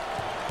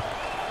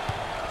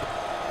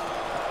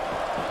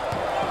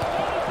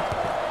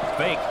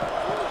 Fake.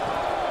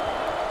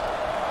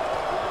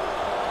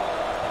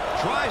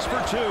 Tries for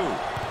two.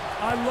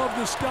 I love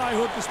this sky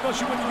hook,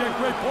 especially when you get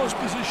great post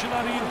position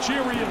on the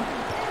interior.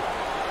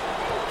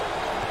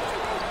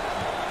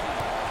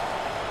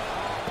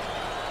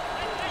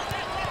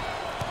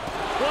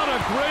 What a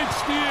great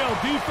steal.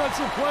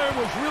 Defensive player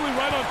was really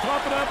right on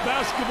top of that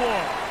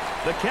basketball.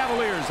 The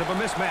Cavaliers have a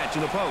mismatch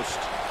in the post.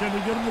 Can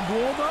they get him the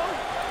ball, though?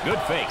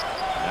 Good fake.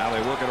 Now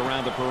they work it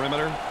around the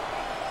perimeter.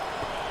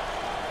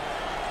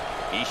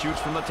 He shoots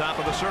from the top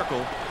of the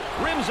circle.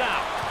 Rims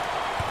out.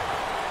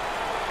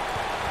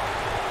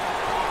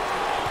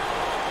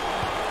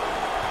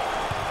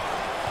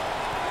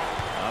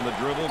 On the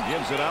dribble,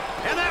 gives it up.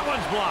 And that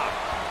one's blocked.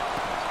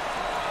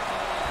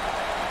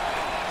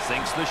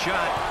 Sinks the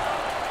shot.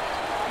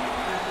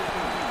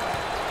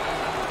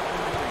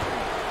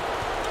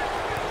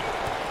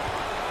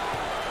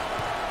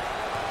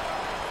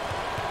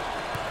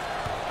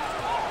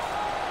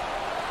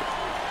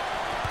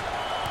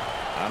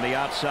 On the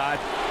outside.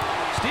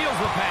 Steals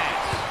the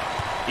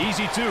pass.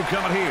 Easy two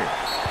coming here.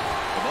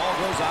 The ball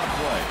goes out of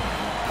play.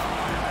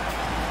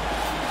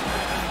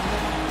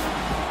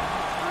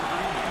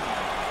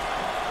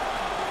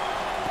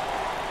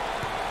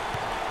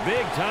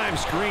 Big time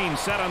screen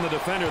set on the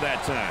defender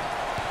that time.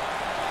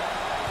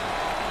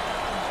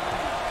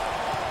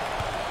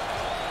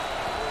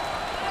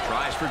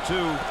 Tries for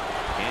two.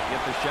 Can't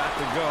get the shot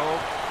to go.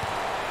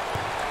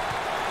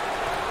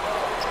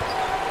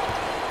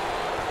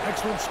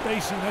 Excellent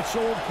spacing. That's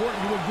so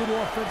important to a good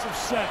offensive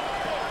set.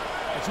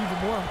 It's even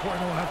more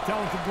important to have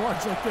talented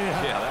guards like they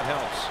have. Yeah, that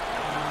helps.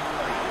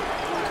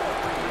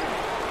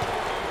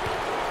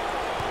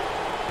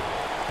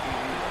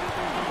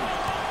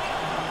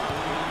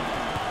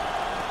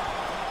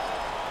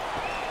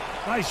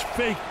 Nice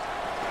fake.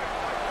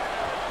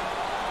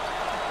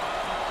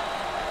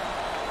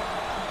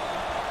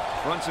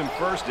 Fronts him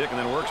first, Dick, and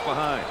then works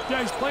behind.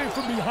 Yeah, he's playing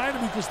from behind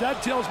him because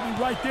that tells me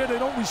right there they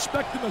don't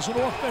respect him as an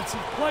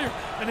offensive player.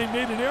 And they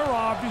made an error,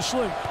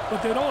 obviously,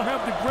 but they don't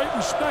have the great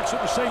respect.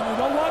 So they're saying, you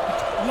know what?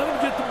 Let him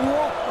get the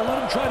ball and let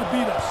him try to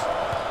beat us.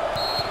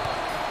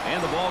 And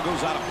the ball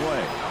goes out of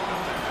play.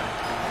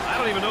 I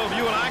don't even know if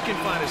you and I can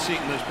find a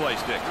seat in this place,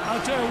 Dick. I'll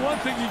tell you one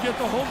thing, you get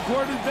the home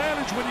court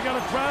advantage when you got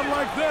a crowd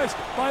like this.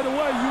 By the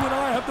way, you and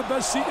I have the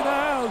best seat in the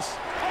house.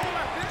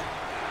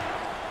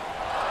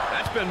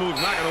 That spin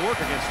move's not going to work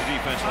against a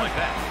defense like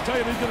that. I'll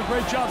tell you, they did a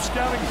great job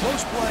scouting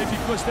post play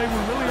because they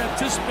were really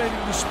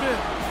anticipating the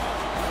spin.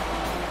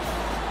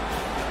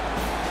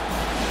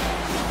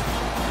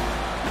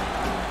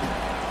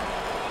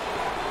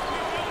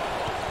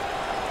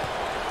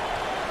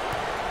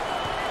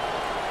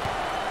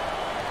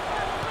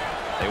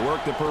 They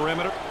work the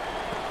perimeter.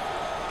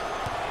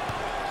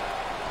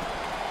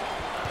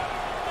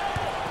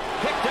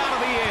 Kicked out of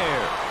the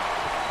air.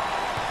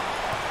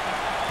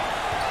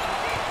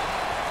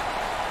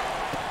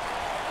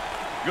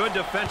 Good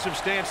defensive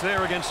stance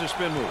there against the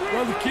spin move.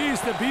 Well, the key is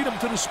to beat him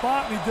to the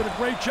spot, and he did a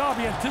great job.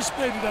 He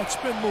anticipated that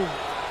spin move.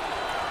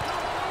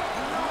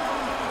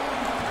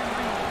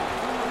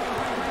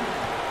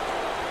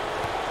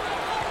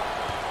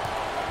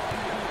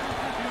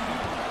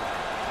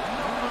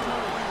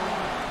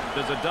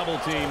 There's a double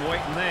team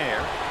waiting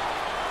there.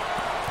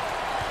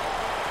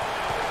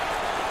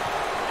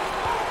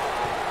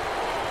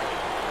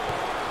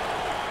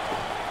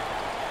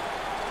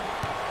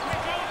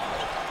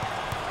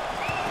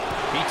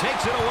 He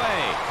takes it away.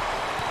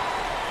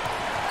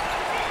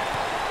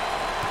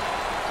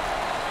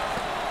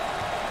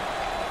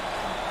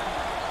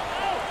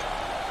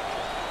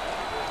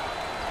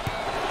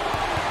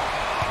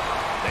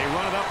 They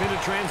run it up into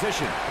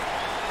transition.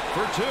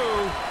 For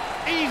two.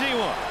 Easy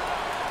one.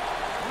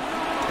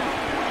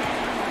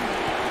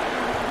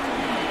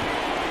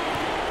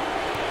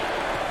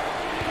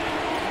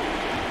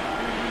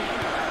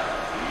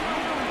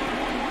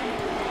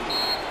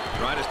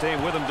 Trying to stay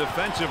with him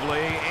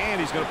defensively,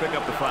 and he's going to pick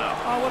up the foul.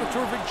 Oh, what a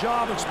terrific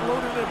job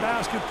exploding the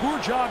basket. Poor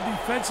job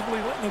defensively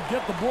letting him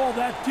get the ball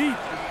that deep.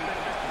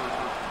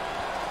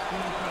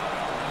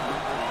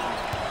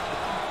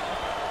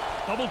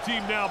 Double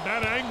team now,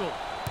 bad angle.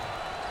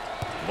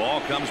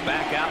 Ball comes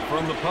back out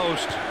from the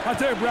post. I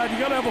tell you, Brad, you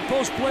got to have a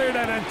post player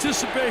that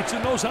anticipates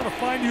and knows how to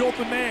find the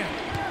open man.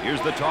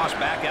 Here's the toss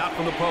back out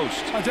from the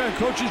post. I tell you,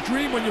 coach's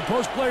dream when your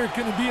post player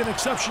can be an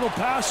exceptional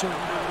passer.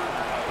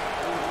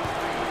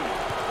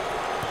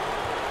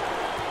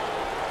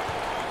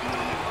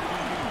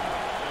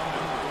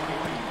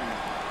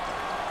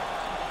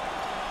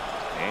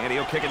 And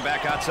he'll kick it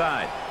back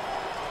outside.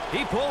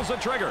 He pulls the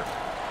trigger.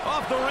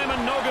 Off the rim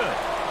and no good.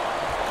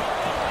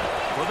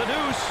 For the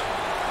deuce.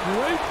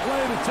 Great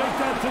play to take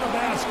that to the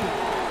basket.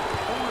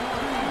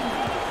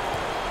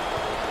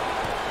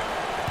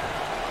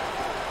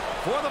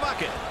 For the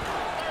bucket.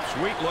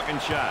 Sweet looking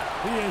shot.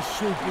 He is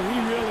super. He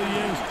really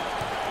is.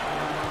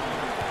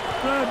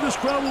 Brad, this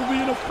crowd will be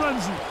in a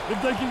frenzy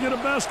if they can get a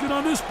basket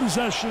on this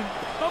possession.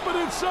 Up and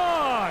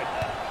inside.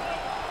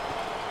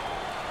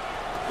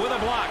 With a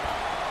block.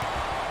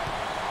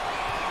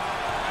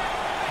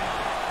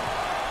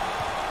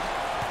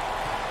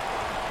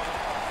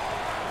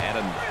 And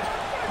a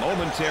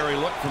momentary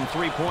look from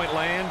three-point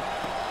land.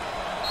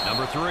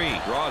 Number 3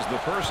 draws the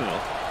personal.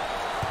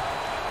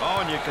 Oh,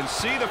 and you can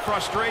see the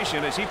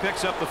frustration as he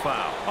picks up the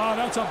foul. Oh,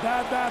 that's a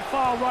bad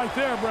foul right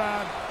there,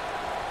 Brad.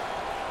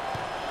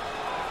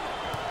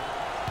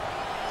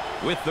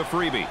 With the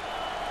freebie.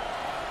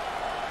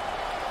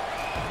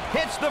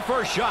 Hits the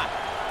first shot.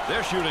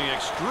 They're shooting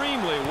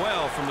extremely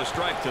well from the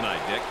stripe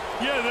tonight, Dick.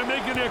 Yeah, they're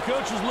making their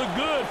coaches look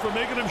good for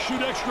making them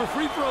shoot extra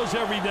free throws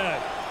every day.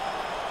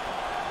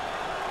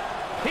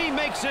 He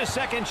makes his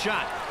second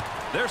shot.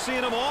 They're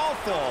seeing them all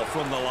fall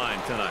from the line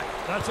tonight.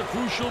 That's a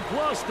crucial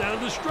plus down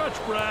the stretch,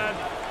 Brad.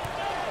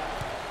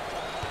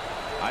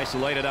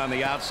 Isolated on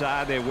the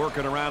outside. They're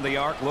working around the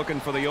arc, looking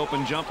for the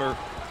open jumper.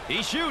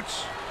 He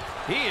shoots.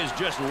 He is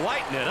just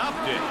lighting it up,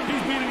 Dick.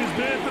 He's beating his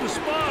man to the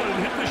spot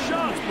and hitting the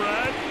shots,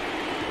 Brad.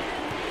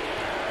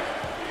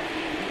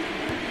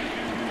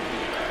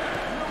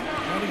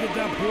 Trying to get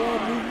that ball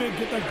movement,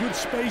 get that good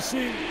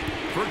spacing.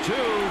 For 2.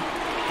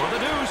 For the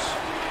deuce.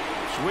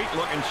 Sweet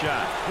looking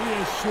shot. He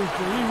is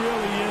super. He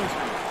really is.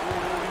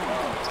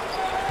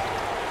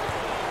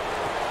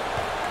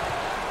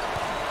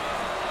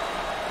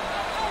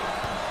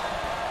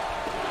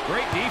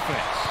 Great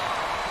defense.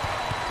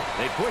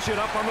 They push it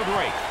up on the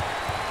break.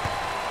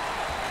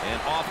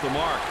 And off the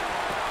mark.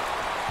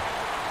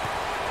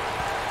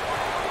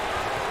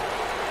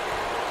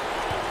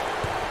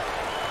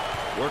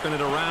 Working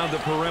it around the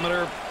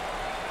perimeter.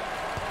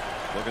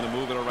 Looking to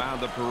move it around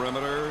the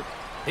perimeter.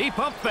 He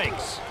pump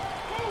fakes.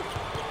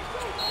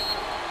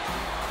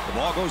 The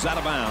ball goes out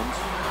of bounds.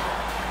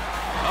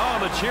 Oh,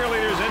 the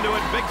cheerleaders into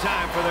it big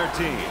time for their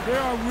team. They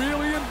are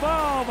really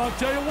involved. I'll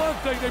tell you one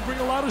thing, they bring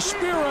a lot of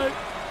spirit.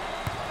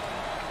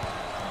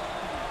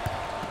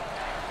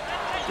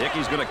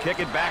 Dickey's going to kick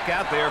it back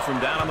out there from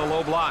down on the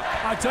low block.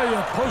 I tell you,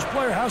 a post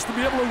player has to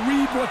be able to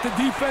read what the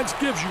defense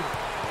gives you.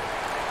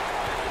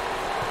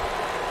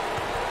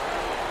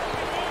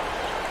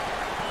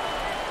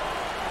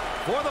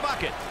 For the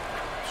bucket.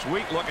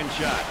 Sweet looking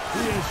shot.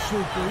 He is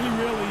super. He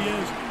really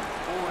is.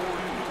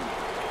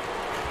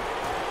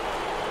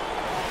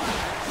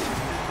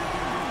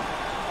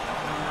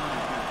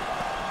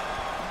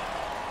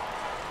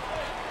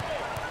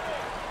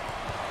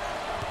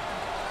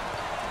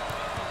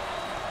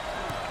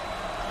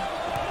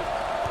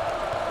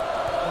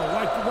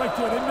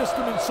 right there. They missed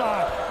him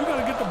inside. You got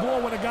to get the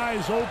ball when a guy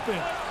is open.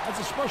 That's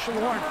a special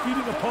art,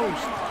 feeding the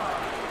post.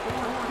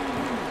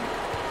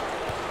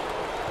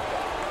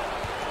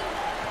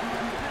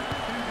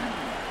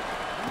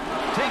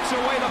 Takes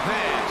away the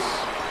pass.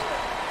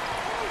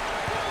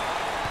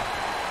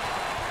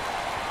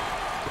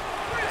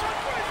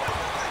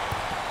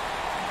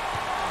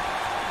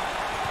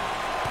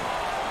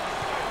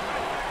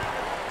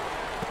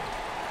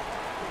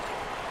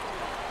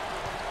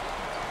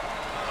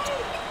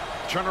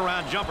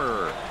 Turnaround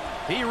jumper.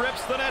 He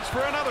rips the nets for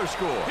another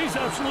score. He's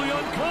absolutely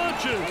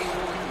unconscious.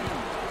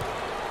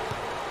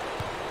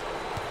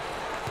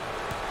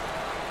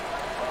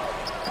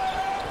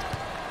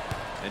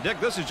 And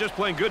Dick, this is just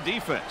playing good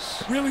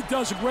defense. Really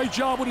does a great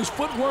job with his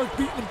footwork,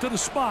 beating him to the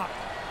spot.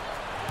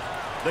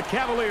 The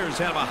Cavaliers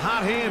have a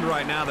hot hand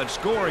right now that's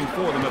scoring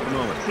for them at the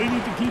moment. They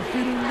need to keep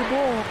feeding him the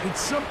ball. It's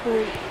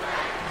simple.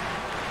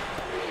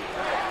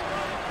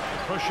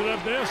 Pressure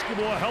that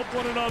basketball, help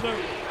one another,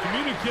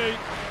 communicate.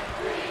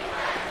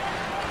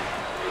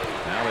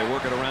 Now they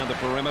work it around the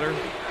perimeter.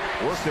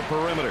 Work the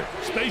perimeter.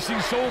 Spacing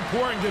so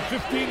important. Get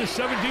 15 to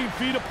 17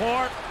 feet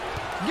apart.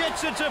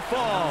 Gets it to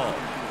fall.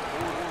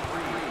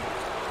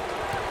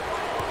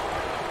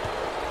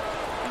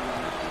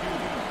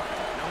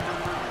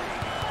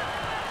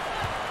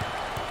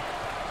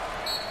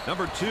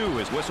 Number 2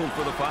 is whistled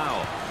for the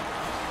foul.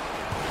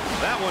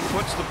 That one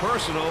puts the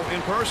personal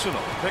in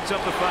personal. Picks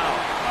up the foul.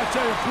 I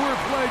tell you, poor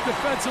play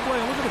defensively.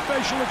 Look at the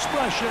facial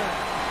expression.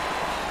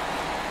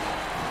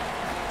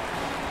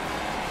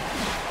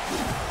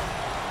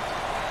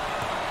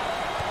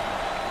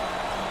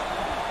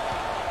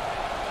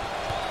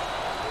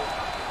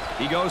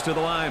 He goes to the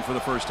line for the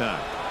first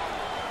time.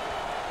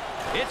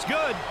 It's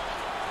good.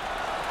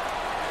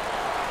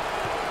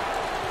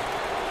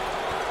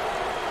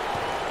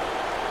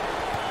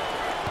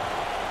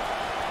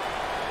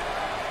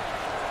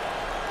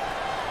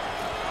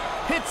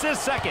 Hits his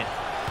second.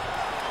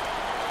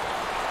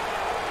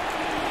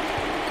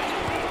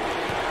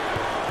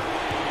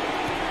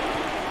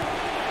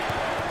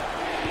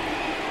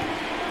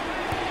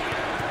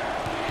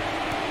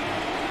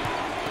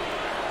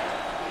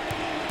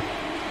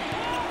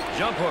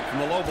 Jump hook from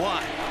the low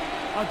block.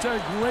 I'll tell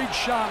you, great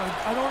shot.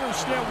 I don't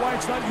understand why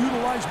it's not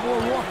utilized more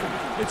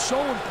often. It's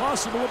so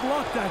impossible to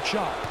block that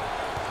shot.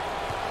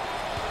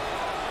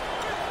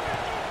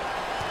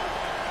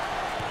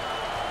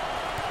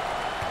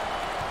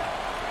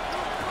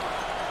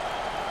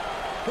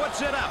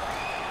 Puts it up.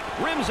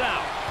 Rims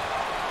out.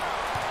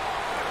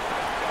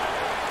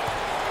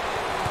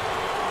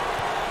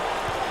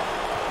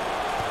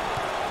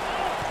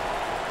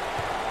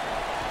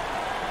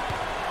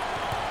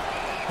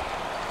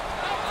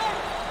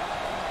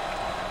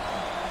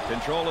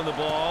 Controlling the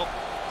ball.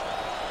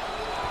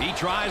 He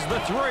tries the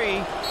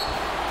 3.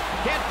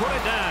 Can't put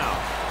it down.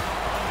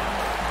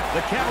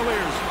 The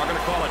Cavaliers are going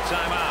to call a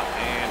timeout.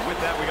 And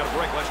with that, we got a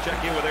break. Let's check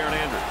in with Aaron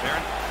Andrews.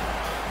 Aaron?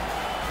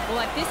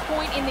 Well, at this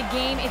point in the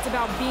game, it's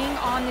about being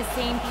on the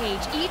same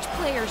page. Each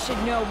player should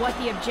know what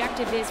the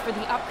objective is for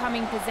the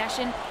upcoming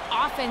possession.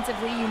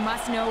 Offensively, you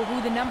must know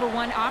who the #1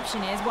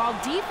 option is, while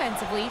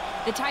defensively,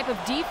 the type of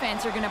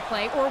defense you're going to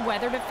play or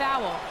whether to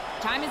foul.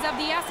 Time is of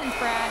the essence,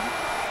 Brad.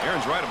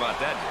 Aaron's right about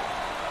that.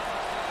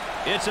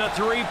 It's a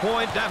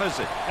 3-point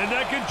deficit. And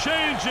that can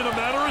change in a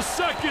matter of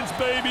seconds,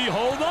 baby.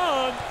 Hold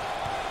on.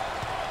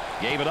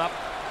 Gave it up.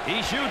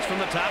 He shoots from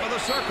the top of the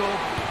circle.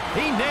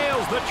 He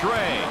nails the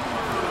tray.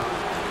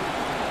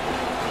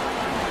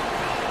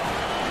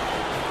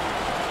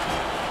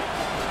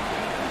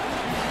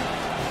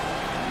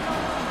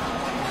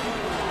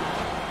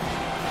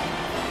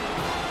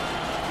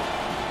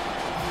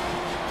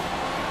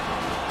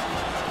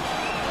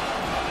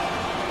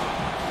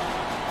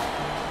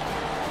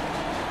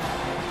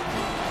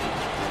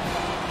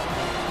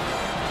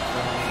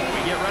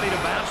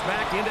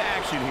 Back into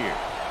action here.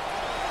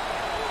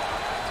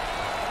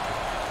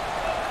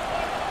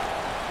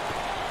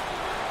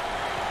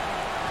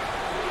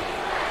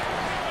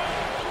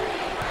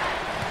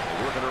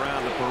 Working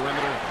around the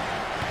perimeter.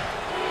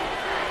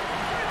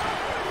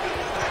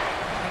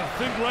 I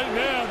think right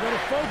now, got to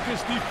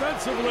focus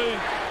defensively.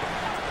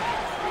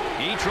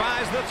 He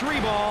tries the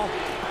 3-ball.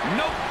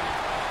 Nope.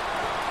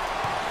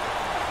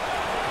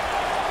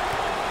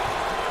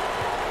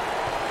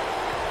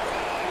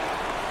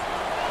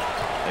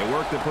 They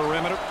work the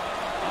perimeter.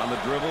 On the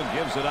dribble,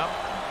 gives it up.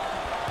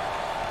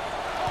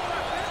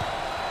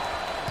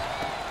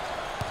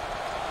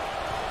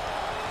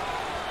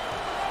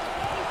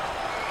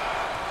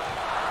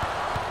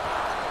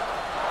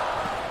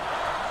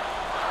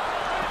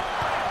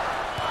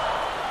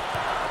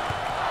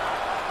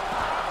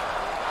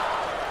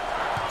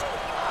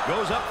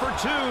 Goes up for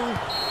 2.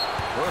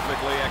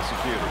 Perfectly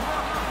executed.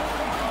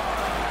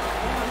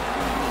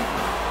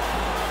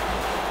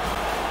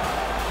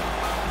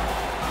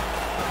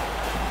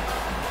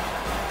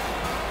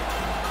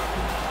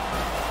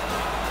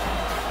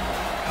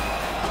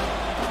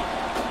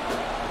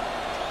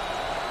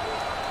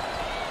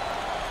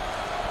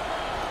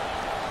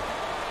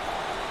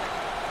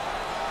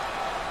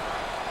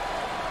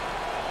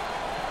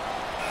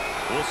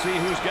 We'll see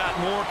who's got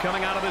more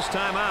coming out of this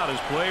timeout as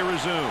play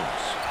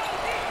resumes.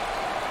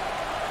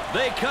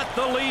 They cut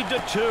the lead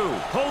to 2.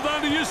 Hold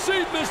on to your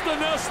seat, Mr.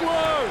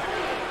 Nessler.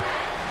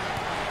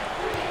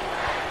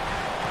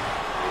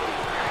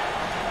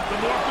 The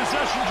more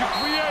possessions you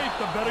create,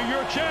 the better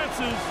your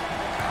chances.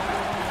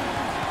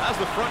 How's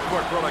the front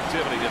court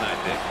productivity tonight,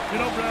 Dick? You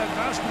know, Brad,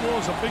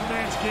 basketball is a big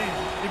man's game.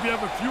 If you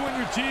have a few on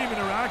your team and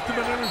are active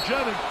and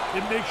energetic,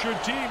 it makes your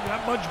team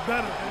that much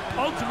better.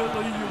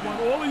 Ultimately, you want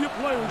all of your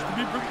players to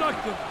be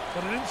productive,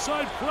 but an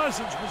inside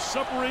presence will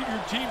separate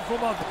your team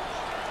from others.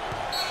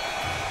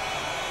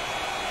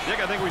 Dick,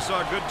 I think we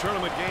saw a good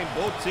tournament game.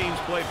 Both teams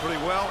played pretty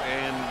well,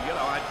 and, you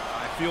know, I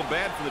feel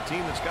bad for the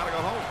team that's got to go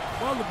home.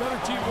 Well, the better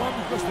team won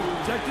because they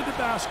protected the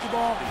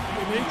basketball.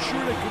 They made sure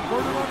they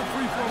converted on the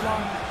free throw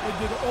line. They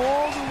did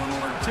all the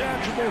little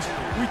intangibles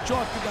we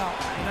talked about,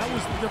 and that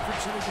was the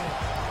difference in the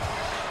game.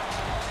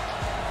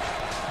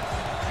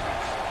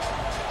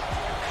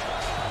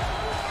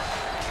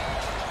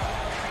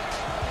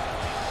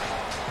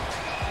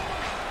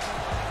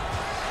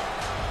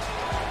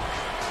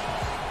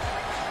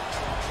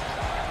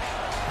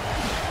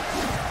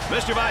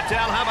 Mr.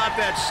 Vitale, how about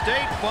that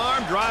State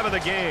Farm drive of the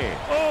game?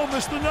 Oh,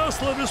 Mr.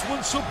 Nessler, this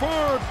one's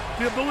superb.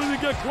 The ability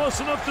to get close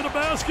enough to the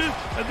basket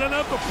and then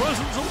have the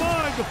presence of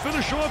mind to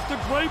finish off the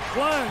great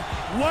play.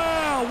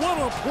 Wow, what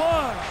a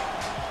play.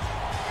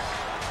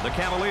 The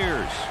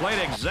Cavaliers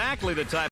played exactly the type